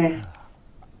 আপনি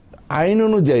আইন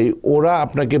অনুযায়ী ওরা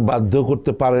আপনাকে বাধ্য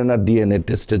করতে পারে না ডিএনএ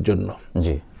টেস্টের জন্য।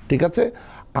 জি, ঠিক আছে।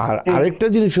 আর আরেকটা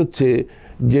জিনিস হচ্ছে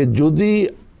যে যদি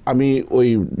আমি ওই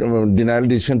ডিনায়াল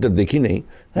ডিসিশনটা দেখি নেই,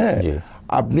 হ্যাঁ,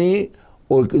 আপনি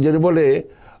ওই যেটা বলে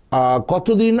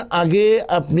কতদিন আগে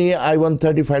আপনি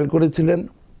I-130 ফাইল করেছিলেন?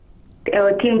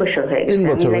 3 বছর হয়ে গেছে। 3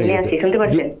 বছর হয়ে গেছে।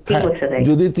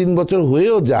 যদি 3 বছর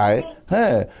হয়েও যায়,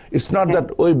 হ্যাঁ, ইটস নট দ্যাট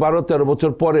ওই 12-13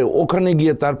 বছর পরে ওখানে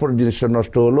গিয়ে তারপর জিনিসটা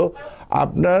নষ্ট হলো।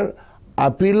 আপনার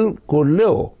আপিল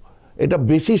করলেও এটা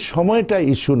বেশি সময়টা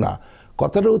ইস্যু না।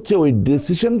 কথাটা হচ্ছে ওই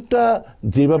ডিসিশনটা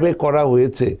যেভাবে করা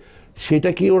হয়েছে সেটা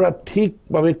কি ওরা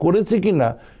ঠিকভাবে করেছে কি না,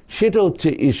 সেটা হচ্ছে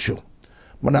ইস্যু।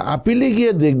 মানে আপিলে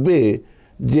গিয়ে দেখবে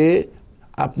যে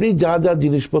আপনি যা যা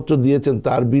জিনিসপত্র দিয়েছেন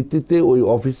তার ভিত্তিতে ওই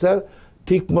অফিসার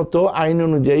ঠিকমতো আইন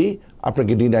অনুযায়ী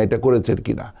আপনাকে ডিনাইটা করেছেন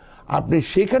কিনা। আপনি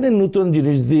সেখানে নতুন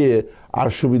জিনিস দিয়ে আর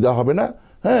সুবিধা হবে না।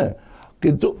 হ্যাঁ,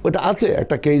 কিন্তু ওটা আছে,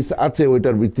 একটা কেস আছে,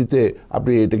 ওইটার ভিত্তিতে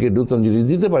আপনি এটাকে নতুন জিনিস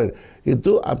দিতে পারেন।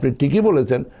 কিন্তু আপনি ঠিকই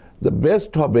বলেছেন, দ্য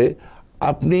বেস্ট হবে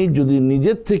আপনি যদি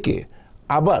নিজের থেকে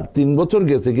আবার 3 বছর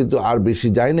গেছে কিন্তু আর বেশি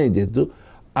যায় নাই, যেহেতু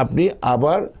আপনি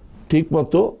আবার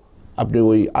ঠিকমতো আপনি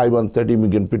ওই I-130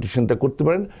 ইমিগ্রেন্ট পিটিশনটা করতে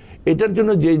পারেন। এটার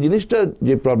জন্য যে জিনিসটা,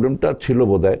 যে প্রবলেমটা ছিল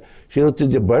বোধহয়, সেটা হচ্ছে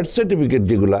যে বার্থ সার্টিফিকেট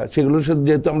যেগুলো, সেগুলোর সাথে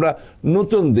যেহেতু আমরা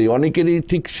নতুন দিই, অনেকেরই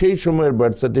ঠিক সেই সময়ের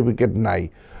বার্থ সার্টিফিকেট নাই,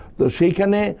 তো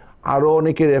সেইখানে আরো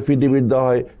অনেকের অ্যাফিডেভিট দেওয়া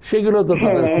হয়, সেগুলো তো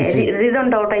তাদের খুশি।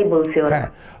 রিজনটা ওটাই বলছি ওরা। হ্যাঁ,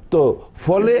 তো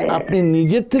ফলে আপনি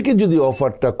নিজের থেকে যদি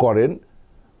অফারটা করেন,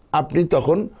 আপনি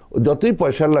তখন যতই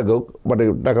পয়সা লাগুক, মানে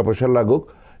টাকা পয়সা লাগুক,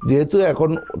 যেহেতু এখন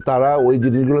তারা ওই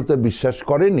জিনিসগুলোতে বিশ্বাস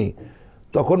করেনি,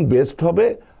 তখন বেস্ট হবে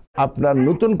আপনার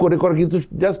নতুন করে করা। কিন্তু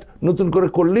জাস্ট নতুন করে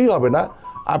করলেই হবে না,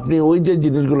 আপনি ওই যে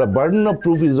জিনিসগুলো, burden of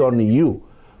proof is on you,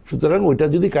 সুতরাং ওইটা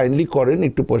যদি কাইন্ডলি করেন,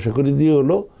 একটু পয়সা করে দিয়ে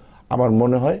হলো, আমার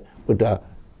মনে হয় ওটা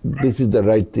this is the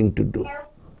right thing to do.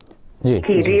 G,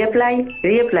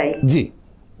 reapply জি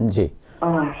জি,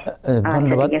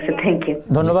 ধন্যবাদ,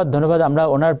 ধন্যবাদ, ধন্যবাদ। আমরা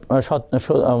ওনার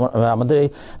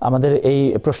আমাদের এই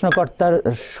প্রশ্নকর্তার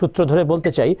সূত্র ধরে বলতে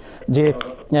চাই যে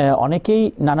অনেকেই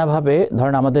নানাভাবে,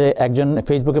 ধরেন আমাদের একজন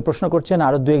ফেসবুকে প্রশ্ন করছেন,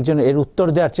 আরও 2-1 এর উত্তর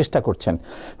দেওয়ার চেষ্টা করছেন,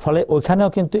 ফলে ওইখানেও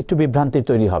কিন্তু একটু বিভ্রান্তি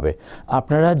তৈরি হবে।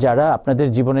 আপনারা যারা আপনাদের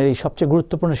জীবনের এই সবচেয়ে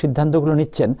গুরুত্বপূর্ণ সিদ্ধান্তগুলো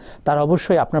নিচ্ছেন, তারা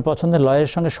অবশ্যই আপনার পছন্দের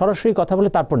লয়ারের সঙ্গে সরাসরি কথা বলে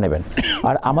তারপর নেবেন।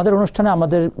 আর আমাদের অনুষ্ঠানে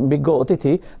আমাদের বিজ্ঞ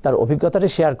অতিথি তার অভিজ্ঞতাটা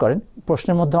শেয়ার করেন,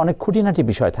 প্রশ্নের মধ্যে অনেক খুঁটিনাটি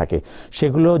বিষয় থাকে,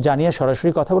 সেগুলো জানিয়ে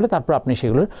সরাসরি কথা বলে তারপর আপনি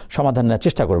সেগুলোর সমাধান নেওয়ার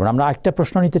চেষ্টা করবেন। আমরা একটা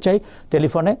প্রশ্ন নিতে চাই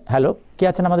টেলিফোনে। হ্যালো, কে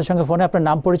আছেন আমাদের সঙ্গে ফোনে? আপনার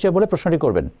নাম পরিচয় বলে প্রশ্নটি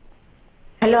করবেন।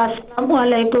 হ্যালো, আসসালামু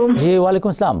আলাইকুম। জি, ওয়ালাইকুম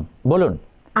আসসালাম, বলুন।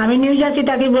 আমি নিউ জার্সি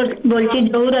থেকে বলছি,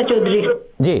 জহুরা চৌধুরী।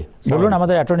 জি, বলুন,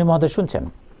 আমাদের অ্যাটর্নি মহোদয় শুনছেন।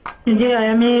 জি,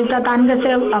 আমি কান গেছে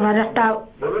আমার একটা,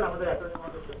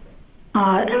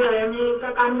 আর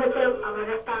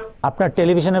আপনার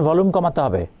টেলিভিশনের ভলিউম কমাতে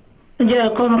হবে। যে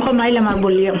কমাইলাম আর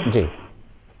বললাম। জি,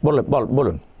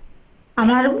 বলুন।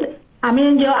 আমি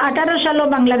 18 সালে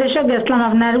বাংলাদেশে গেছিলাম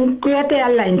আপনার কুয়েত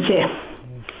এয়ারলাইন্সে,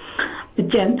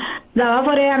 বুঝছেন। যাওয়ার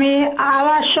পরে আমি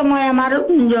আওয়ার সময় আমার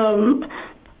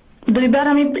 2বার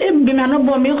আমি বিমানও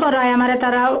বমি করায় আমার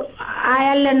তারা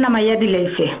আয়ারল্যান্ড নামাইয়া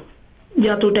দিলাইছে,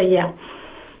 যত উঠাইয়া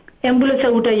অ্যাম্বুলেন্সে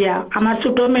উঠাইয়া। আমার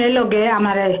ছোট মেয়ে লগে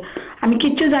আমি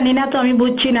কিচ্ছু জানি না, তো আমি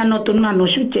বুঝছি না, নতুন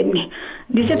মানুষ, বুঝছেন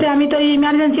দিছে। আমি তো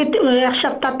ইমার্জেন্সি 1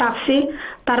 সপ্তাহ থাকছি,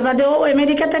 তার বাদেও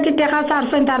আমেরিকা থেকে টাকা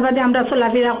চারছেন, তার বাদে আমরা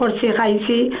চলাফেরা করছি,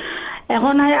 খাইছি।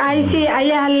 এখন আইছি,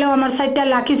 আইয়া হারলেও আমার 4টা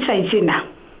লাকি চাইছি না।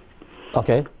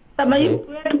 ওকে,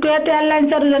 কুয়েত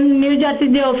এয়ারলাইন্সের নিউ জার্সি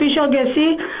যে অফিসও গেছি,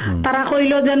 তারা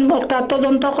কইল যে একটা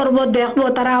তদন্ত করবো, দেখবো।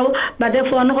 তারাও বাদে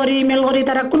ফোন করি, ইমেল করি,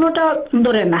 তারা কোনোটা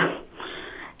ধরে না।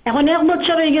 এখন 1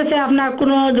 বছর হয়ে গেছে, আপনার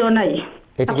কোনো নাই।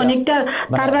 এখন একটা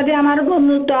তার বাদে আমার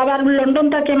তো আবার লন্ডন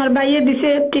থেকে আমার বাইয়ে দিছে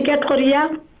টিকেট করিয়া,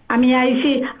 আমি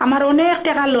আইছি, আমার অনেক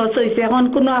টাকা লস হয়েছে। এখন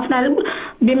কোনো আপনার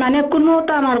বিমানে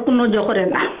কোনোটা আমার কোনো করে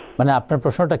না। মানে আপনার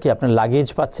প্রশ্নটা কি, আপনার লাগেজ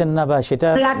পাচ্ছেন না, বা সেটা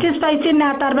লাগেজ পাইছি না,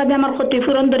 তার বাদে আমার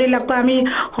ক্ষতিপূরণ ধরে লাগবে। আমি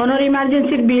হনর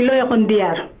ইমার্জেন্সির বিলও এখন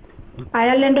দিয়ার।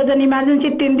 আয়ারল্যান্ডে যেন ইমার্জেন্সি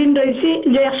 3 দিন রয়েছি,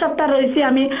 যে 1 সপ্তাহ রয়েছি,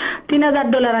 আমি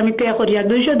 $3000 আমি পে করিয়া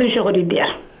 200 করে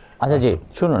দিয়ার। আচ্ছা, জি,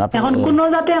 শুনুন, এখন কোনো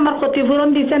যাতে আমার ক্ষতিপূরণ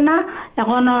দিছে না।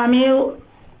 এখন আমি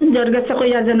জর্গেছে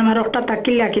কইয়া যেন আমার একটা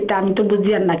তাকিলা কিটা, আমি তো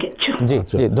বুঝি আর না কিছু। জি,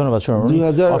 জি, ধন্যবাদ। শুনুন,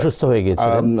 অসুস্থ হয়ে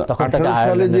গিয়েছিলেন তখন, তাকে 18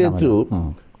 সালে যেহেতু,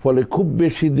 ফলে খুব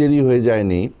বেশি দেরি হয়ে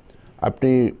যায়নি।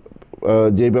 আপনি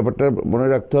যে ব্যাপারটা মনে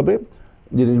রাখতে হবে,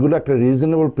 জিনিসগুলো একটা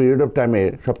রিজনেবল পিরিয়ড অফ টাইমে,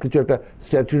 সব কিছু একটা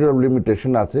স্ট্যাটিউট অফ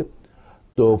লিমিটেশন আছে।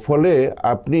 তো ফলে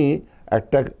আপনি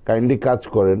একটা কাইন্ডলি কাজ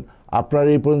করেন, আপনার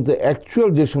এই পর্যন্ত অ্যাকচুয়াল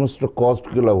যে সমস্ত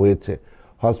কস্টগুলো হয়েছে,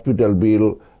 হসপিটাল বিল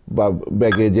বা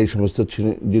ব্যাগে যে সমস্ত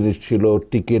জিনিস ছিল,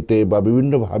 টিকেটে বা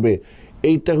বিভিন্নভাবে,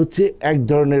 এইটা হচ্ছে এক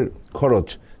ধরনের খরচ,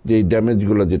 যে এই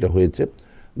ড্যামেজগুলো যেটা হয়েছে,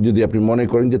 যদি আপনি মনে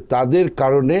করেন যে তাদের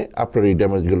কারণে আপনার এই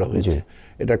ড্যামেজগুলো হয়েছে,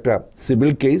 এটা একটা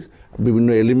সিভিল কেস, বিভিন্ন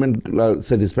এলিমেন্টগুলো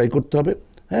স্যাটিসফাই করতে হবে।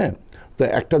 হ্যাঁ, তো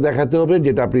একটা দেখাতে হবে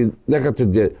যেটা আপনি দেখাচ্ছেন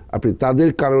যে আপনি তাদের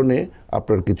কারণে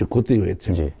আপনার কিছু ক্ষতি হয়েছে,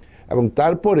 এবং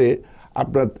তারপরে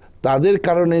আপনার তাদের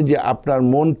কারণে যে আপনার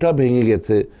মনটা ভেঙে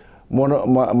গেছে,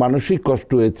 মানসিক কষ্ট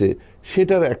হয়েছে,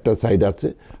 সেটার একটা সাইড আছে।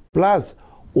 প্লাস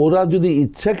ওরা যদি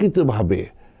ইচ্ছাকৃতভাবে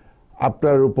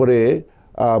আপনার উপরে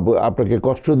আপনাকে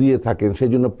কষ্ট দিয়ে থাকেন, সেই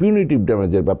জন্য পিউনিটিভ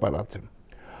ড্যামেজের ব্যাপার আছে।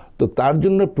 তো তার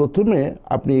জন্য প্রথমে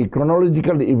আপনি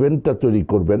ক্রনোলজিক্যাল ইভেন্টটা তৈরি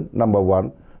করবেন, নাম্বার 1,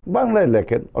 বাংলায়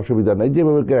লেখেন, অসুবিধা নেই,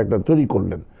 যেভাবে একটা তৈরি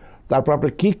করলেন। তারপর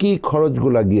আপনার কী কী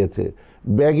খরচগুলো গিয়েছে,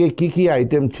 ব্যাগে কি কি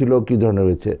আইটেম ছিল, কি ধরনের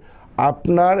হয়েছে,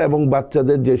 আপনার এবং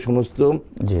বাচ্চাদের যে সমস্ত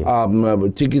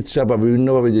চিকিৎসা বা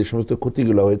বিভিন্নভাবে যে সমস্ত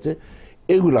ক্ষতিগুলো হয়েছে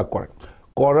এগুলা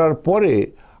করার পরে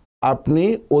আপনি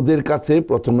ওদের কাছে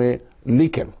প্রথমে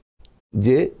লিখেন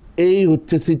যে এই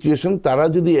হচ্ছে সিচুয়েশন, তারা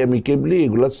যদি অ্যামিকেবলি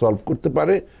এগুলো সলভ করতে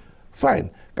পারে ফাইন,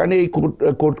 কারণ এই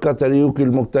কোর্ট কাছারি উকিল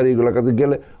মুক্তারি এগুলোর কাছে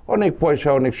গেলে অনেক পয়সা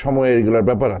অনেক সময় এগুলোর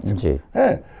ব্যাপার আছে।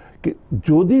 হ্যাঁ,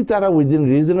 যদি তারা within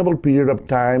reasonable period of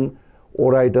time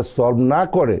ওরা এটা সলভ না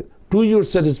করে to your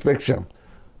satisfaction,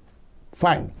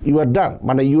 fine, you আর ডান,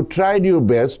 মানে you tried your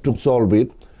best to solve it,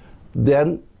 দেন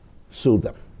সু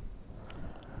দ্যাম।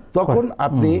 তখন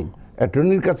আপনি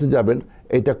অ্যাটর্নির কাছে যাবেন,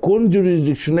 এটা কোন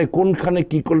জুরিসডিকশনে কোনখানে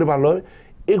কি করলে ভালো হয়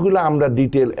এগুলো আমরা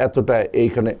ডিটেল এতটা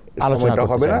এইখানে সময়টা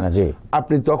হবে না,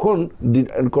 আপনি তখন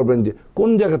করবেন যে কোন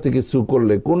জায়গা থেকে সু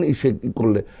করলে কোন ইস্যু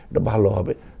করলে এটা ভালো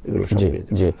হবে।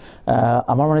 জি,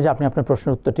 আমার মনে হয় যে আপনি আপনার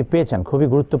প্রশ্নের উত্তরটি পেয়েছেন, খুবই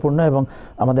গুরুত্বপূর্ণ এবং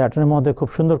আমাদের অ্যাটর্নি মহোদয় খুব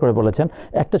সুন্দর করে বলেছেন।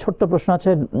 একটা ছোট্ট প্রশ্ন আছে,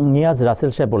 নিয়াজ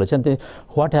রাসেল সাহেব বলেছেন,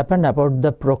 what happened about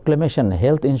the proclamation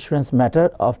health insurance matter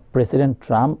of president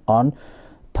Trump on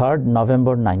 3rd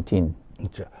November 19?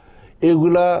 আচ্ছা,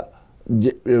 এগুলা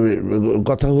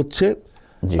কথা হচ্ছে,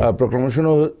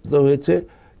 প্রোক্লেমেশনও হয়েছে,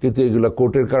 কিন্তু এগুলা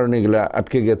কোর্টের কারণে এগুলা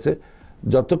আটকে গেছে।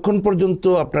 যতক্ষণ পর্যন্ত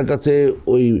আপনার কাছে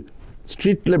ওই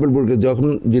স্ট্রিট লেভেল বোর্ডে যখন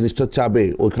জিনিসটা চাবে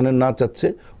ওইখানে না চাচ্ছে,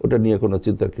 ওটা নিয়ে কোনো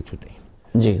চিন্তার কিছু নেই।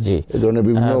 জি জি, এই ধরনের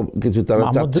বিভিন্ন কিছু তারা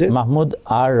চাচ্ছে। মাহমুদ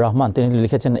আর রহমান তিনি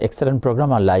লিখেছেন excellent programme,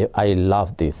 I love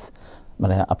this,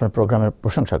 মানে আপনার প্রোগ্রামের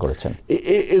প্রশংসা করেছেন।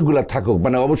 এগুলা থাকুক,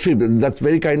 মানে অবশ্যই that's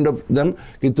very kind of them,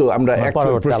 কিন্তু আমরা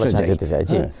পরবর্তী আলোচনায় যেতে চাই।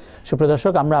 জি, সুপ্রিয়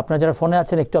দর্শক, আপনারা যারা ফোনে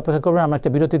আছেন একটু অপেক্ষা করবেন, আমরা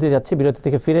একটা বিরতিতে যাচ্ছি, বিরতি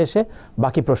থেকে ফিরে এসে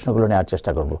বাকি প্রশ্নগুলো নেওয়ার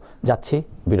চেষ্টা করব। যাচ্ছি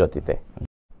বিরতিতে।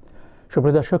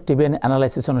 সুপ্রিয় দর্শক, টিবিএন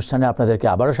অ্যানালাইসিস অনুষ্ঠানে আপনাদেরকে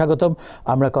আবারও স্বাগতম।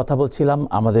 আমরা কথা বলছিলাম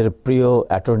আমাদের প্রিয়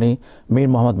attorney Mir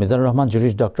Mohammad Mizanur Rahman,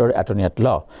 jurist doctor, attorney at ল।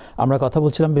 আমরা কথা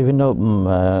বলছিলাম বিভিন্ন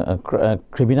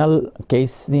ক্রিমিনাল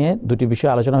কেস নিয়ে, দুটি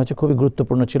বিষয় আলোচনা হয়েছে, খুবই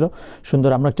গুরুত্বপূর্ণ ছিল,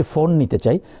 সুন্দর। আমরা একটি ফোন নিতে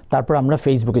চাই, তারপর আমরা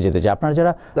ফেসবুকে যেতে চাই। আপনারা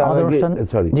যারা আমাদের অনুষ্ঠান,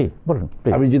 জি বলুন।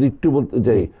 আমি যদি একটু বলতে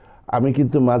চাই, আমি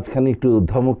কিন্তু মাঝখানে একটু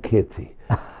ধমক খেয়েছি,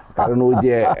 কারণ ওই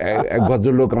যে এক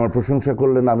ভদ্রলোক আমার প্রশংসা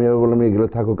করলেন, আমি বললাম এগুলো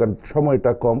থাকুক কারণ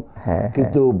সময়টা কম,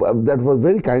 কিন্তু that was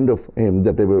very kind of him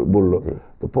that বললো।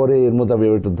 তো পরে এর মধ্যে আমি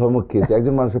একটু ধমক খেয়েছি,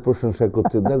 একজন মানুষের প্রশংসা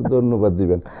করছে, ধন্যবাদ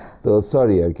দিবেন, তো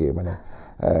সরি আর কি, মানে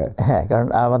হ্যাঁ, কারণ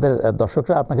আমাদের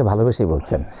দর্শকরা আপনাকে ভালোবেসেই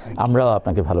বলছেন, আমরাও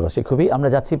আপনাকে ভালোবাসি খুবই। আমরা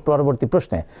যাচ্ছি পরবর্তী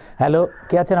প্রশ্নে। হ্যালো,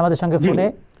 কে আছেন আমাদের সঙ্গে ফোনে?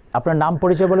 আপনার নাম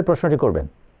পরিচয় বলে প্রশ্নটি করবেন।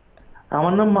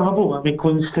 আমার নাম মাহবুব, আমি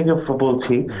কুইন্স থেকে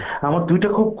বলছি। আমার দুইটা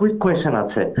খুব কুইক কোয়েশ্চেন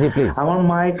আছে। আমার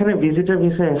মা এখানে ভিজিটর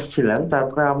ভিসা এসেছিলেন,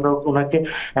 তারপরে আমরা ওনাকে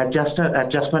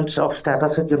অ্যাডজাস্টমেন্ট অফ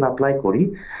স্ট্যাটাসের জন্য অ্যাপ্লাই করি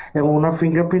এবং ওনার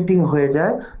ফিঙ্গারপ্রিন্টিং হয়ে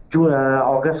যায়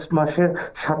অগস্ট মাসের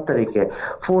 7 তারিখে।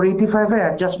 485 এর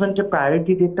অ্যাডজাস্টমেন্টের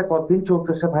প্রায়োরিটি ডেটটা কতদিন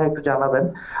চলতেছে ভাই একটু জানাবেন।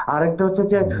 আরেকটা হচ্ছে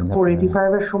যে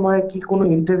 485 এর সময় কি কোনো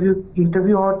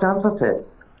ইন্টারভিউ হওয়ার চান্স আছে?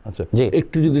 আচ্ছা,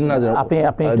 একটু যদি না জানেন,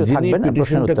 আপনি একটু থাকবেন,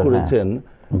 প্রশ্নটা করেছেন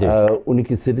উনি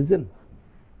কি সিটিজেন?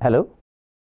 হ্যালো,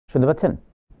 শুনতে পাচ্ছেন?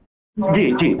 জি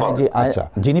জি জি। আচ্ছা,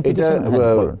 এটা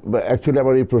অ্যাকচুয়ালি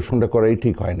আমার এই প্রশ্নটা করাই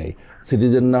ঠিক হয় নাই।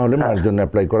 সিটিজেন না হলে মার জন্য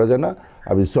অ্যাপ্লাই করা যায় না।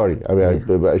 আমি sorry,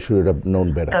 I should have known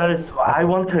better. I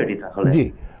 130 তাহলে। জি,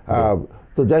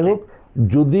 তো যাই হোক,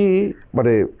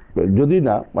 যদি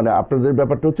না, মানে আপনাদের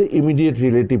ব্যাপারটা হচ্ছে ইমিডিয়েট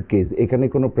রিলেটিভ কেস, এখানে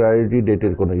কোনো প্রায়োরিটি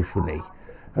ডেটের কোনো ইস্যু নেই।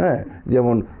 হ্যাঁ,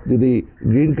 যেমন যদি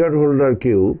গ্রিন কার্ড হোল্ডার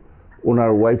কেউ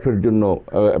ওনার ওয়াইফের জন্য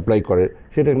অ্যাপ্লাই করে,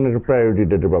 সেটা একটা প্রায়োরিটি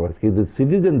ডেটের ব্যাপার। কিন্তু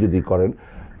সিটিজেন যদি করেন,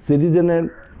 সিটিজেনের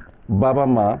বাবা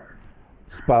মা,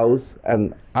 spouse and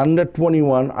under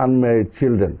 21 unmarried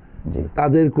children,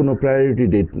 তাদের কোনো প্রায়োরিটি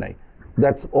ডেট নাই,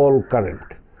 দ্যাটস অল কারেন্ট।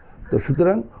 তো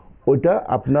সুতরাং ওইটা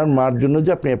আপনার মার জন্য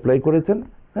যে আপনি অ্যাপ্লাই করেছেন,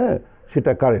 হ্যাঁ,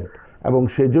 সেটা কারেন্ট। এবং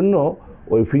সেজন্য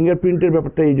ওই ফিঙ্গারপ্রিন্টের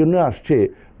ব্যাপারটা এই জন্য আসছে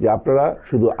যে আপনারা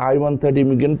শুধু I-130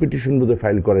 ইমিগ্রেন্ট পিটিশন বোধে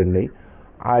ফাইল করেন নেই,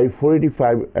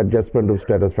 I-485 adjustment of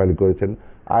status file করেছেন,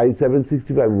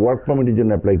 I-765 ওয়ার্ক পারমিটের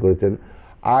জন্য অ্যাপ্লাই করেছেন,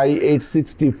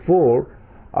 I-864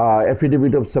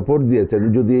 অ্যাফিডেভিট অফ সাপোর্ট দিয়েছেন।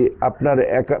 যদি আপনার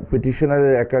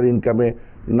পিটিশনারের একার ইনকামে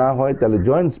না হয় তাহলে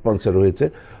জয়েন্ট স্পন্সর হয়েছে।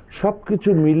 সব কিছু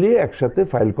মিলিয়ে একসাথে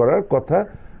ফাইল করার কথা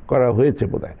করা হয়েছে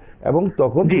বোধহয়। এবং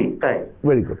তখন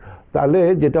ভেরি গুড, তাহলে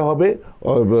যেটা হবে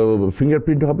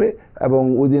ফিঙ্গারপ্রিন্ট হবে এবং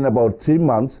উইদিন অ্যাবাউট 3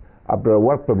 মান্থস আপনার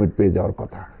ওয়ার্ক পারমিট পেয়ে যাওয়ার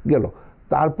কথা গেল।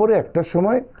 তারপরে একটা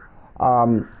সময়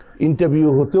ইন্টারভিউ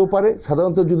হতেও পারে,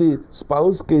 সাধারণত যদি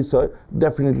স্পাউস কেস হয়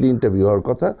ডেফিনেটলি ইন্টারভিউ হওয়ার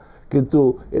কথা, কিন্তু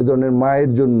এ ধরনের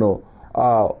মায়ের জন্য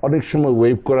অনেক সময়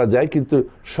ওয়েভ করা যায়, কিন্তু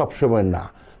সব সময় না।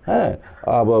 হ্যাঁ,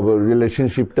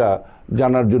 রিলেশনশিপটা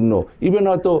জানার জন্য, ইভেন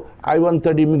হয়তো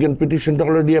I-130 ইমিগ্রেন্ট পিটিশনটা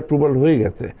অলরেডি অ্যাপ্রুভাল হয়ে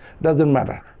গেছে, ডাজেন্ট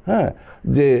ম্যাটার, হ্যাঁ,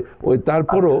 যে ওই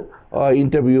তারপরও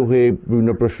ইন্টারভিউ হয়ে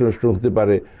বিভিন্ন প্রশ্ন হতে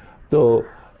পারে। তো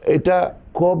এটা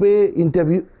কবে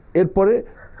ইন্টারভিউ, এরপরে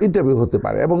ইন্টারভিউ হতে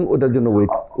পারে এবং ওটার জন্য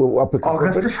অপেক্ষা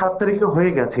করবেন। 7 তারিখে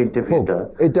হয়ে গেছে ইন্টারভিউটা,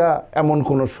 এটা এমন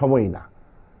কোনো সময় না।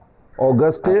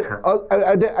 অগাস্টে,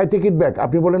 আই টেক ইট ব্যাক,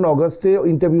 আপনি বলেন অগাস্টে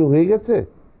ইন্টারভিউ হয়ে গেছে?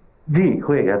 জি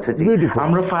হয়ে গেছে, জি।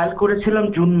 আমরা ফাইল করেছিলাম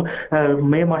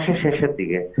মে মাসের শেষের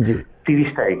দিকে, জি 30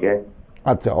 তারিখে।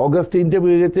 আচ্ছা, অগাস্টে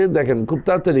ইন্টারভিউ হয়ে গেছে, দেখেন খুব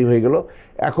তাড়াতাড়ি হয়ে গেল।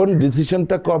 এখন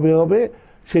ডিসিশনটা কবে হবে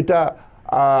সেটা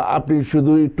আপনি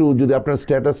শুধু একটু যদি আপনার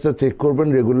স্ট্যাটাসটা চেক করবেন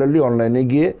রেগুলারলি অনলাইনে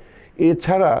গিয়ে।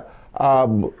 এছাড়া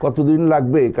কতদিন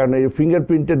লাগবে, কারণ এই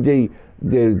ফিঙ্গারপ্রিন্টের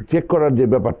যে চেক করার যে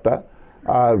ব্যাপারটা,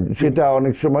 সেটা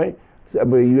অনেক সময়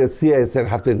USCIS এর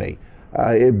হাতে নেই,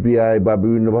 FBI বা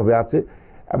বিভিন্নভাবে আছে।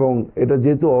 এবং এটা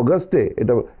যেহেতু অগাস্টে,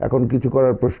 এটা এখন কিছু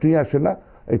করার প্রশ্নই আসে না,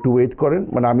 একটু ওয়েট করেন।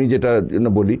 মানে আমি যেটা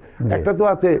বলি, একটা তো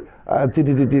আছে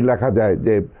চিঠি টিটি লেখা যায়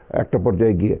যে একটা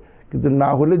পর্যায়ে গিয়ে, কিন্তু না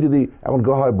হলে যদি এমন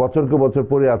হয় বছরকে বছর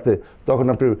পরে আছে, তখন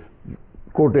আপনি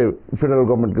কোর্টে ফেডারেল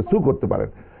গভর্নমেন্টকে সু করতে পারেন।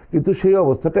 কিন্তু সেই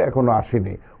অবস্থাটা এখনও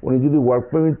আসেনি। উনি যদি ওয়ার্ক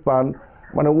পারমিট পান,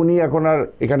 মানে উনি এখন আর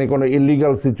এখানে কোনো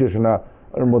ইলিগাল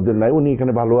সিচুয়েশনের মধ্যে নাই, উনি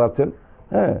এখানে ভালো আছেন,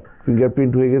 হ্যাঁ,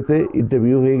 ফিঙ্গারপ্রিন্ট হয়ে গেছে,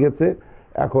 ইন্টারভিউ হয়ে গেছে,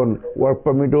 এখন ওয়ার্ক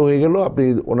পারমিটও হয়ে গেল, আপনি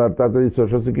ওনার তাড়াতাড়ি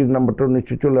সোশ্যাল সিকিউরিটি নাম্বারটাও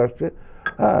নিশ্চয়ই চলে আসছে,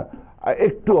 হ্যাঁ,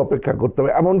 একটু অপেক্ষা করতে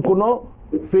হবে। এমন কোনো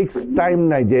ফিক্সড টাইম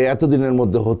নাই যে এতদিনের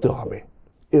মধ্যে হতে হবে,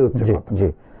 এ হচ্ছে কথা। জি,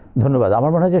 ধন্যবাদ।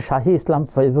 আমার মনে হয় যে শাহী ইসলাম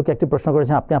ফেসবুকে একটি প্রশ্ন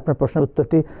করেছেন, আপনি আপনার প্রশ্নের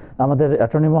উত্তরটি আমাদের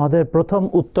অ্যাটর্নি মহোদয়ের প্রথম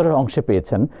উত্তরের অংশে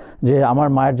পেয়েছেন, যে আমার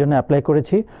মায়ের জন্য অ্যাপ্লাই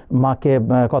করেছি, মাকে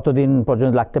কতদিন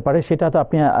পর্যন্ত লাগতে পারে, সেটা তো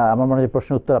আপনি আমার মনে হয়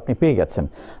প্রশ্নের উত্তর আপনি পেয়ে গেছেন।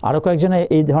 আরও কয়েকজনে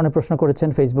এই ধরনের প্রশ্ন করেছেন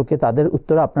ফেসবুকে, তাদের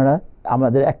উত্তর আপনারা,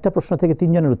 আমাদের একটা প্রশ্ন থেকে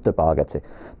 3 জনের উত্তর পাওয়া গেছে।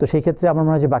 তো সেই ক্ষেত্রে আমার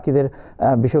মনে হয় যে বাকিদের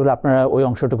বিষয়গুলো আপনারা ওই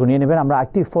অংশটুকু নিয়ে নেবেন। আমরা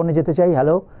একটি ফোনে যেতে চাই।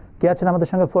 হ্যালো, কে আছেন আমাদের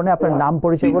সঙ্গে ফোনে? আপনার নাম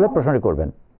পরিচয় বলে প্রশ্নটি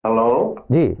করবেন। হ্যালো,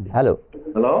 জি, হ্যালো,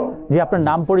 হ্যালো, জি, আপনার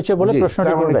নাম পরিচয় বলে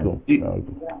প্রশ্নটি করবেন।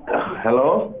 হ্যালো,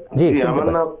 জি,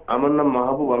 আমার নাম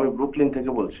মাহবুব, আমি ব্রুকলিন থেকে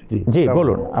বলছি। জি,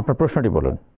 বলুন, আপনার প্রশ্নটি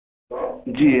বলুন।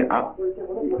 জি,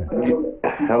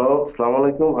 হ্যালো, আসসালামু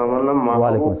আলাইকুম, আমার নাম মাহবুব।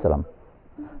 ওয়ালাইকুম আসসালাম।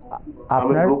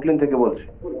 আমি ব্রুকলিন থেকে বলছি।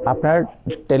 আপনার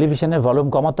টেলিভিশনের ভলিউম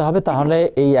কমাতে হবে, তাহলে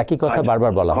এই একই কথা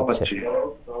বারবার বলা হচ্ছে।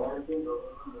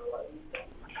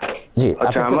 জি,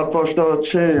 আচ্ছা, আমার প্রশ্ন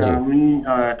হচ্ছে, আমি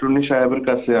অ্যাটর্নি সাহেবের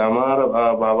কাছে আমার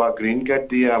বাবা গ্রিন কার্ড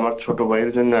দিয়ে আমার ছোট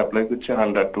ভাইয়ের জন্য অ্যাপ্লাই করছে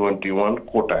আন্ডার 21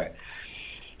 কোটায়।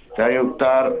 যাই হোক,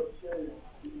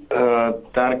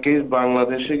 তার কেস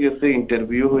বাংলাদেশে গেছে,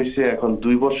 ইন্টারভিউ হয়েছে, এখন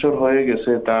 2 বছর হয়ে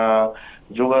গেছে। তা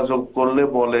যোগাযোগ করলে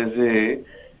বলে যে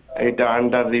এটা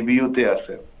আন্ডার রিভিউতে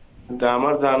আছে। তা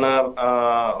আমার জানার,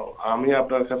 আমি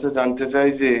আপনার কাছে জানতে চাই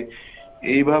যে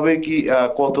এইভাবে কি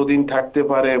কতদিন থাকতে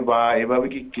পারে, বা এভাবে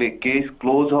কি কেস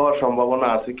ক্লোজ হওয়ার সম্ভাবনা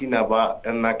আছে কিনা, বা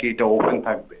নাকি এটা ওপেন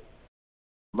থাকবে,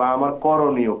 বা আমার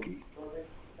করণীয় কি?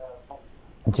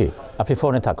 জি, আপনি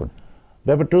ফোনে থাকুন।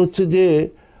 ব্যাপারটা হচ্ছে যে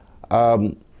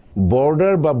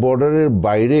বর্ডার বা বর্ডারের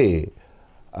বাইরে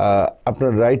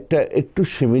আপনার রাইটটা একটু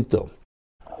সীমিত।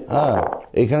 হ্যাঁ,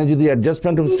 এখানে যদি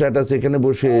অ্যাডজাস্টমেন্ট অফ স্ট্যাটাস এখানে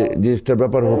বসে জিনিসটার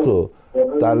ব্যাপার হতো,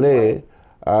 তাহলে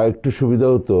একটু সুবিধা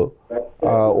হতো।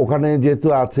 ওখানে যেহেতু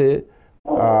আছে,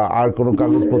 আর কোনো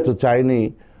কাগজপত্র চাইনি,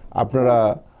 আপনারা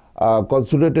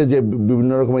কনসুলেটে যে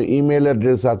বিভিন্ন রকমের ইমেল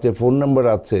অ্যাড্রেস আছে, ফোন নাম্বার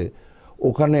আছে,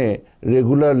 ওখানে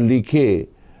রেগুলার লিখে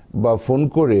বা ফোন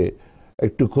করে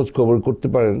একটু খোঁজ খবর করতে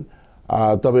পারেন।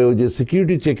 তবে ওই যে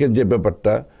সিকিউরিটি চেকের যে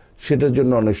ব্যাপারটা, সেটার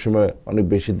জন্য অনেক সময় অনেক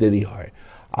বেশি দেরি হয়।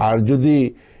 আর যদি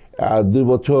 2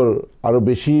 বছর আরও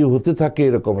বেশি হতে থাকে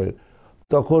এরকমের,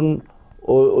 তখন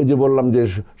ওই যে বললাম যে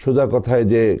সোজা কথায়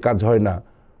যে কাজ হয় না,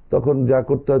 তখন যা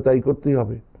করতে হয় তাই করতেই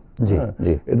হবে।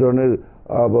 এ ধরনের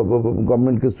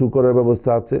গভর্নমেন্টকে সু করার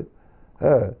ব্যবস্থা আছে।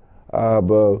 হ্যাঁ,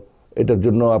 এটার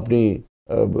জন্য আপনি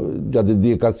যাদের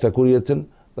দিয়ে কাজটা করিয়েছেন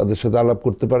তাদের সাথে আলাপ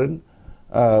করতে পারেন।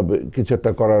 কিছু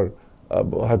একটা করার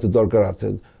হয়তো দরকার আছে।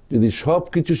 যদি সব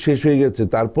কিছু শেষ হয়ে গেছে,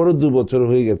 তারপরেও 2 বছর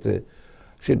হয়ে গেছে,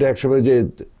 সেটা একসময় যে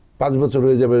 5 বছর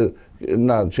হয়ে যাবে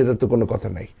না, সেটার তো কোনো কথা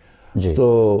নাই। তো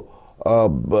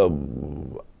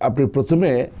আপনি প্রথমে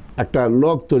একটা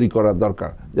লগ তৈরি করা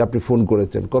দরকার, যে আপনি ফোন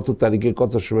করেছেন, কত তারিখে,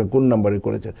 কত সময়, কোন নাম্বারে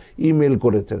করেছেন, ইমেল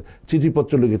করেছেন,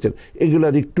 চিঠিপত্র লিখেছেন,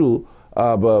 এগুলার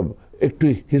একটু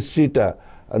হিস্ট্রিটা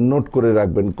নোট করে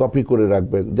রাখবেন, কপি করে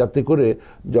রাখবেন, যাতে করে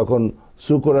যখন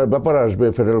সু করার ব্যাপার আসবে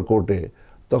ফেডারেল কোর্টে,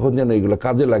 তখন যেন এগুলো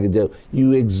কাজে লাগে, যে you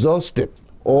exhausted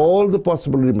all the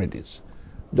possible remedies,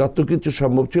 যত কিছু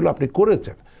সম্ভব ছিল আপনি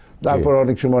করেছেন। তারপর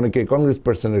অনেক সময় অনেকে কংগ্রেস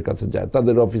পার্সনের কাছে যায়,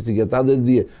 তাদের অফিসে গিয়ে তাদের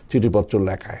দিয়ে চিঠিপত্র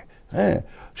লেখায়, হ্যাঁ,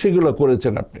 সেগুলো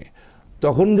করেছেন আপনি।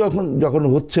 তখন যখন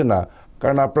হচ্ছে না,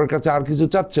 কারণ আপনার কাছে আর কিছু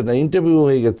চাচ্ছে না, ইন্টারভিউ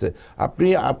হয়ে গেছে, আপনি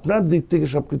আপনার দিক থেকে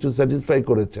সব কিছু স্যাটিসফাই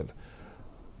করেছেন,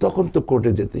 তখন তো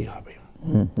কোর্টে যেতেই হবে।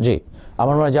 জি,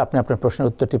 আমার মনে হয় যে আপনি আপনার প্রশ্নের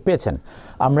উত্তরটি পেয়েছেন।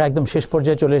 আমরা একদম শেষ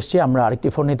পর্যায়ে চলে এসেছি, আমরা আরেকটি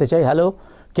ফোন নিতে চাই। হ্যালো,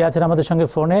 কে আছেন আমাদের সঙ্গে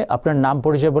ফোনে? আপনার নাম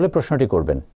পরিচয় বলে প্রশ্নটি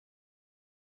করবেন।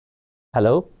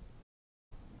 হ্যালো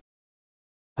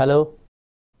হ্যালো,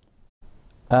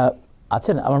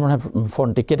 আছেন? আমার মনে হয়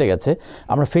ফোনটি কেটে গেছে।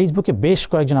 আমরা ফেসবুকে বেশ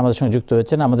কয়েকজন আমাদের সঙ্গে যুক্ত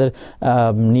হয়েছেন। আমাদের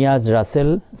নিয়াজ রাসেল,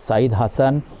 সাইদ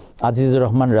হাসান, আজিজুর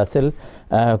রহমান রাসেল,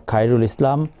 খায়রুল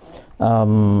ইসলাম,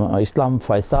 ইসলাম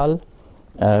ফয়সাল,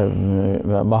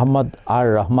 মোহাম্মদ আর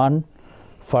রহমান,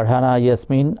 ফারহানা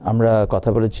ইয়াসমিন, আমরা কথা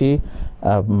বলেছি,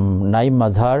 নাইম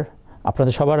মাজহার,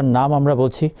 আপনাদের সবার নাম আমরা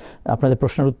বলছি। আপনাদের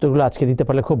প্রশ্নের উত্তরগুলো আজকে দিতে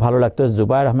পারলে খুব ভালো লাগতো।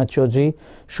 জুবায়ের আহমেদ চৌধুরী,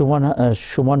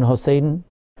 সুমন হোসেন,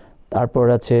 তারপর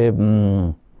আছে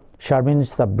শারমিন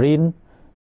সাবরিন,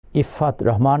 ইফাত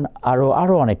রহমান,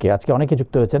 আরও অনেকে, আজকে অনেকে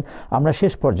যুক্ত হয়েছেন। আমরা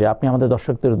শেষ পর্যায়ে আপনি আমাদের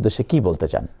দর্শকদের উদ্দেশ্যে কি বলতে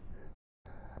চান?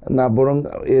 না, বরং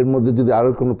এর মধ্যে যদি আরো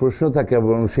কোনো প্রশ্ন থাকে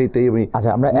এবং সেইটাই আমি,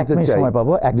 আচ্ছা, আমরা 1 মিনিট সময়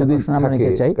পাবো, একটা প্রশ্ন আমরা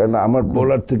নিতে চাই, কারণ আমার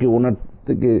বলার থেকে ওনার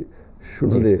থেকে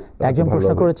শুনলে। একজন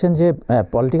প্রশ্ন করেছেন যে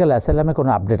পলিটিক্যাল অ্যাসাইলামে কোনো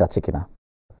আপডেট আছে কিনা?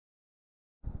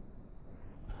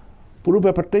 পুরো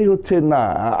ব্যাপারটাই হচ্ছে না,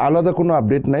 আলাদা কোনো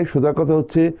আপডেট নাই। সোজা কথা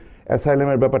হচ্ছে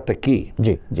অ্যাসাইলামের ব্যাপারটা কি।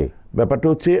 জি জি, ব্যাপারটা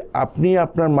হচ্ছে আপনি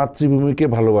আপনার মাতৃভূমিকে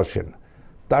ভালোবাসেন,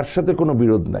 তার সাথে কোনো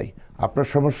বিরোধ নাই। আপনার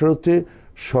সমস্যা হচ্ছে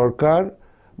সরকার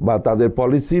বা তাদের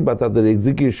পলিসি বা তাদের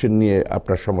এক্সিকিউশন নিয়ে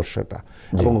আপনার সমস্যাটা।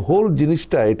 এবং হোল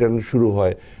জিনিসটা এটা শুরু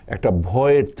হয় একটা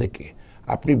ভয়ের থেকে।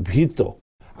 আপনি ভীত,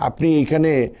 আপনি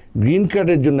এখানে গ্রিন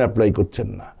কার্ডের জন্য অ্যাপ্লাই করছেন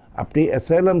না, আপনি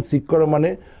অ্যাসাইলাম সিক করা মানে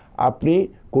আপনি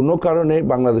কোনো কারণে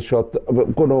বাংলাদেশে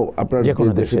কোনো আপনার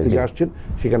দেশ থেকে আসছেন,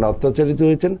 সেখানে অত্যাচারিত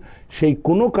হয়েছেন, সেই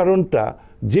কোনো কারণটা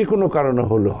যে কোনো কারণে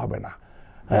হলেও হবে না।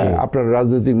 হ্যাঁ, আপনার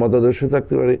রাজনৈতিক মতাদর্শ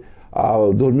থাকতে পারে,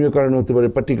 ধর্মীয় কারণে হতে পারে,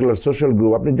 পার্টিকুলার সোশ্যাল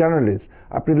গ্রুপ, আপনি জার্নালিস্ট,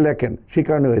 আপনি লেখেন, সেই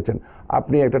কারণে হয়েছেন,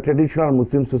 আপনি একটা ট্র্যাডিশনাল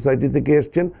মুসলিম সোসাইটি থেকে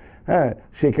এসছেন, হ্যাঁ,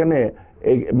 সেখানে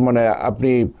মানে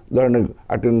আপনি ধরেন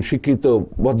একজন শিক্ষিত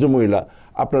ভদ্রমহিলা,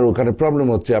 আপনার ওখানে প্রবলেম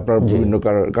হচ্ছে আপনার বিভিন্ন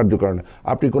কার্যকারণে,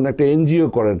 আপনি কোনো একটা এনজিও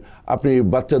করেন, আপনি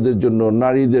বাচ্চাদের জন্য,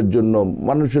 নারীদের জন্য,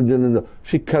 মানুষের জন্য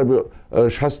শিক্ষার,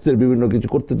 স্বাস্থ্যের বিভিন্ন কিছু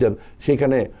করতে চান,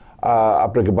 সেখানে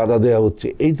আপনাকে বাধা দেওয়া হচ্ছে।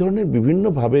 এই ধরনের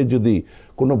বিভিন্নভাবে যদি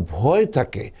কোনো ভয়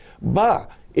থাকে বা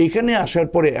এখানে আসার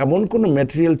পরে এমন কোনো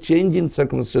ম্যাটেরিয়াল চেঞ্জ ইন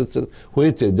সার্কামস্টেন্সেস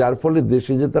হয়েছে যার ফলে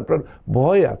দেশে যেতে আপনার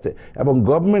ভয় আছে এবং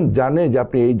গভর্নমেন্ট জানে যে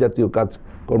আপনি এই জাতীয়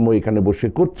কাজকর্ম এখানে বসে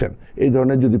করছেন, এই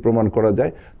ধরনের যদি প্রমাণ করা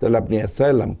যায় তাহলে আপনি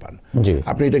অ্যাসাইলাম পান।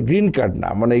 আপনি এটা গ্রিন কার্ড না,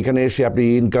 মানে এখানে এসে আপনি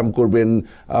ইনকাম করবেন,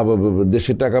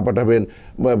 দেশে টাকা পাঠাবেন,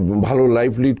 ভালো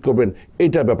লাইফ লিড করবেন,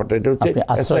 এইটা ব্যাপারটা, এটা হচ্ছে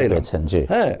অ্যাসাইলাম।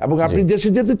 হ্যাঁ, এবং আপনি দেশে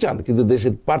যেতে চান কিন্তু দেশে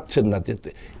পারছেন না যেতে,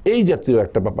 এই জাতীয়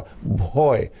একটা ব্যাপার,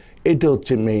 ভয়, এটা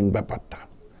হচ্ছে মেইন ব্যাপারটা।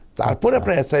 তারপরে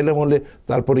আপনার অ্যাসাইলাম হলে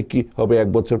তারপরে কি হবে, 1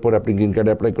 বছর পরে আপনি গ্রিন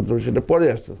কার্ডে অ্যাপ্লাই করতে হবে, সেটা পরে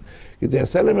আসছে। কিন্তু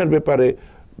অ্যাসাইলামের ব্যাপারে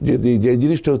যদি যে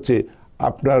জিনিসটা হচ্ছে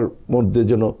আপনার মধ্যে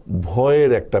যেন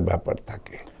ভয়ের একটা ব্যাপার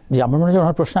থাকে। জি, আমার মনে হয়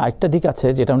ওনার প্রশ্নে আরেকটা দিক আছে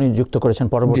যেটা উনি যুক্ত করেছেন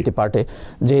পরবর্তী পার্টে,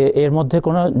 যে এর মধ্যে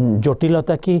কোনো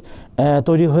জটিলতা কি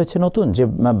তৈরি হয়েছে নতুন, যে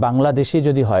বাংলাদেশি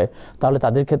যদি হয় তাহলে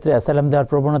তাদের ক্ষেত্রে অ্যাসাইলাম দেওয়ার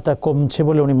প্রবণতা কমছে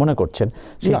বলে উনি মনে করছেন।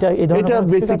 সেটা এটা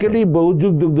বেসিক্যালি বহু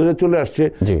যুগ ধরে চলে আসছে,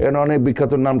 এর অনেক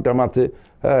বিখ্যাত নামটাম আছে,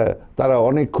 হ্যাঁ, তারা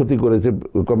অনেক ক্ষতি করেছে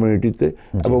কমিউনিটিতে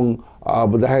এবং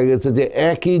দেখা গেছে যে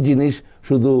একই জিনিস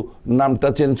শুধু নামটা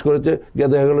চেঞ্জ করেছে, গিয়ে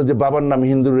দেখা গেলো যে বাবার নাম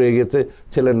হিন্দু রয়ে গেছে,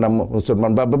 ছেলের নাম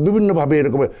মুসলমান, বা বিভিন্নভাবে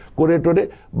এরকম করে টোরে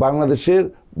বাংলাদেশের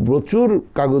প্রচুর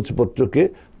কাগজপত্রকে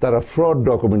তারা ফ্রড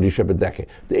ডকুমেন্ট হিসেবে দেখে।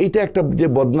 তো এইটা একটা যে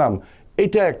বদনাম,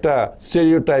 এইটা একটা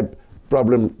স্টেরিওটাইপ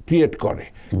প্রবলেম ক্রিয়েট করে,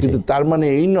 কিন্তু তার মানে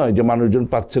এই নয় যে মানুষজন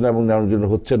পাচ্ছে না এবং মানুষজন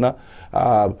হচ্ছে না।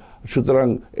 সুতরাং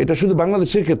এটা শুধু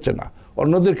বাংলাদেশের ক্ষেত্রে না,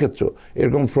 অন্যদের ক্ষেত্রেও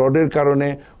এরকম ফ্রডের কারণে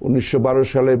 1912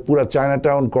 সালে পুরা চায়না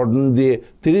টাউন কর্ডন দিয়ে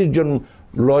 30 জন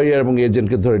লয়ার এবং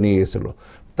এজেন্টকে ধরে নিয়ে গেছিল।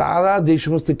 তারা যে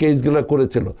সমস্ত কেসগুলো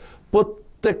করেছিল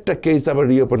প্রত্যেকটা কেস আবার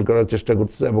রিওপেন করার চেষ্টা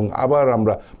করতেছে এবং আবার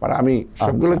আমরা, মানে আমি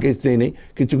সবগুলো কেস নেই,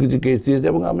 কিছু কিছু কেস দিয়েছি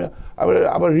এবং আমি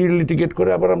আবার রিলিটিগেট করে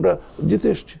আবার আমরা জিতে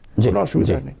এসেছি, কোনো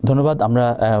অসুবিধা নেই। ধন্যবাদ। আমরা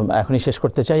এখনই শেষ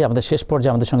করতে চাই। আমাদের শেষ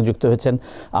পর্যায়ে আমাদের সঙ্গে যুক্ত হয়েছেন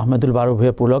আহমেদুল বারু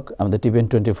ভূঁইয়া পুলক, আমাদের TBN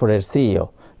 24-এর CEO।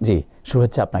 জি,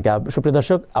 শুভেচ্ছা আপনাকে। সুপ্রিয়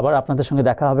দর্শক, আবার আপনাদের সঙ্গে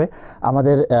দেখা হবে।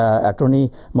 আমাদের অ্যাটর্নি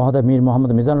মহোদয় মীর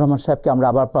মোহাম্মদ মিজানুর রহমান সাহেবকে আমরা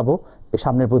আবার পাবো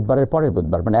সামনের বুধবারের পরের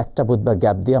বুধবার, মানে একটা বুধবার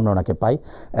গ্যাপ দিয়ে আমরা ওনাকে পাই,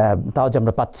 তাও যে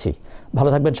আমরা পাচ্ছি। ভালো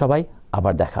থাকবেন সবাই,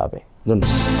 আবার দেখা হবে।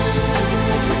 ধন্যবাদ।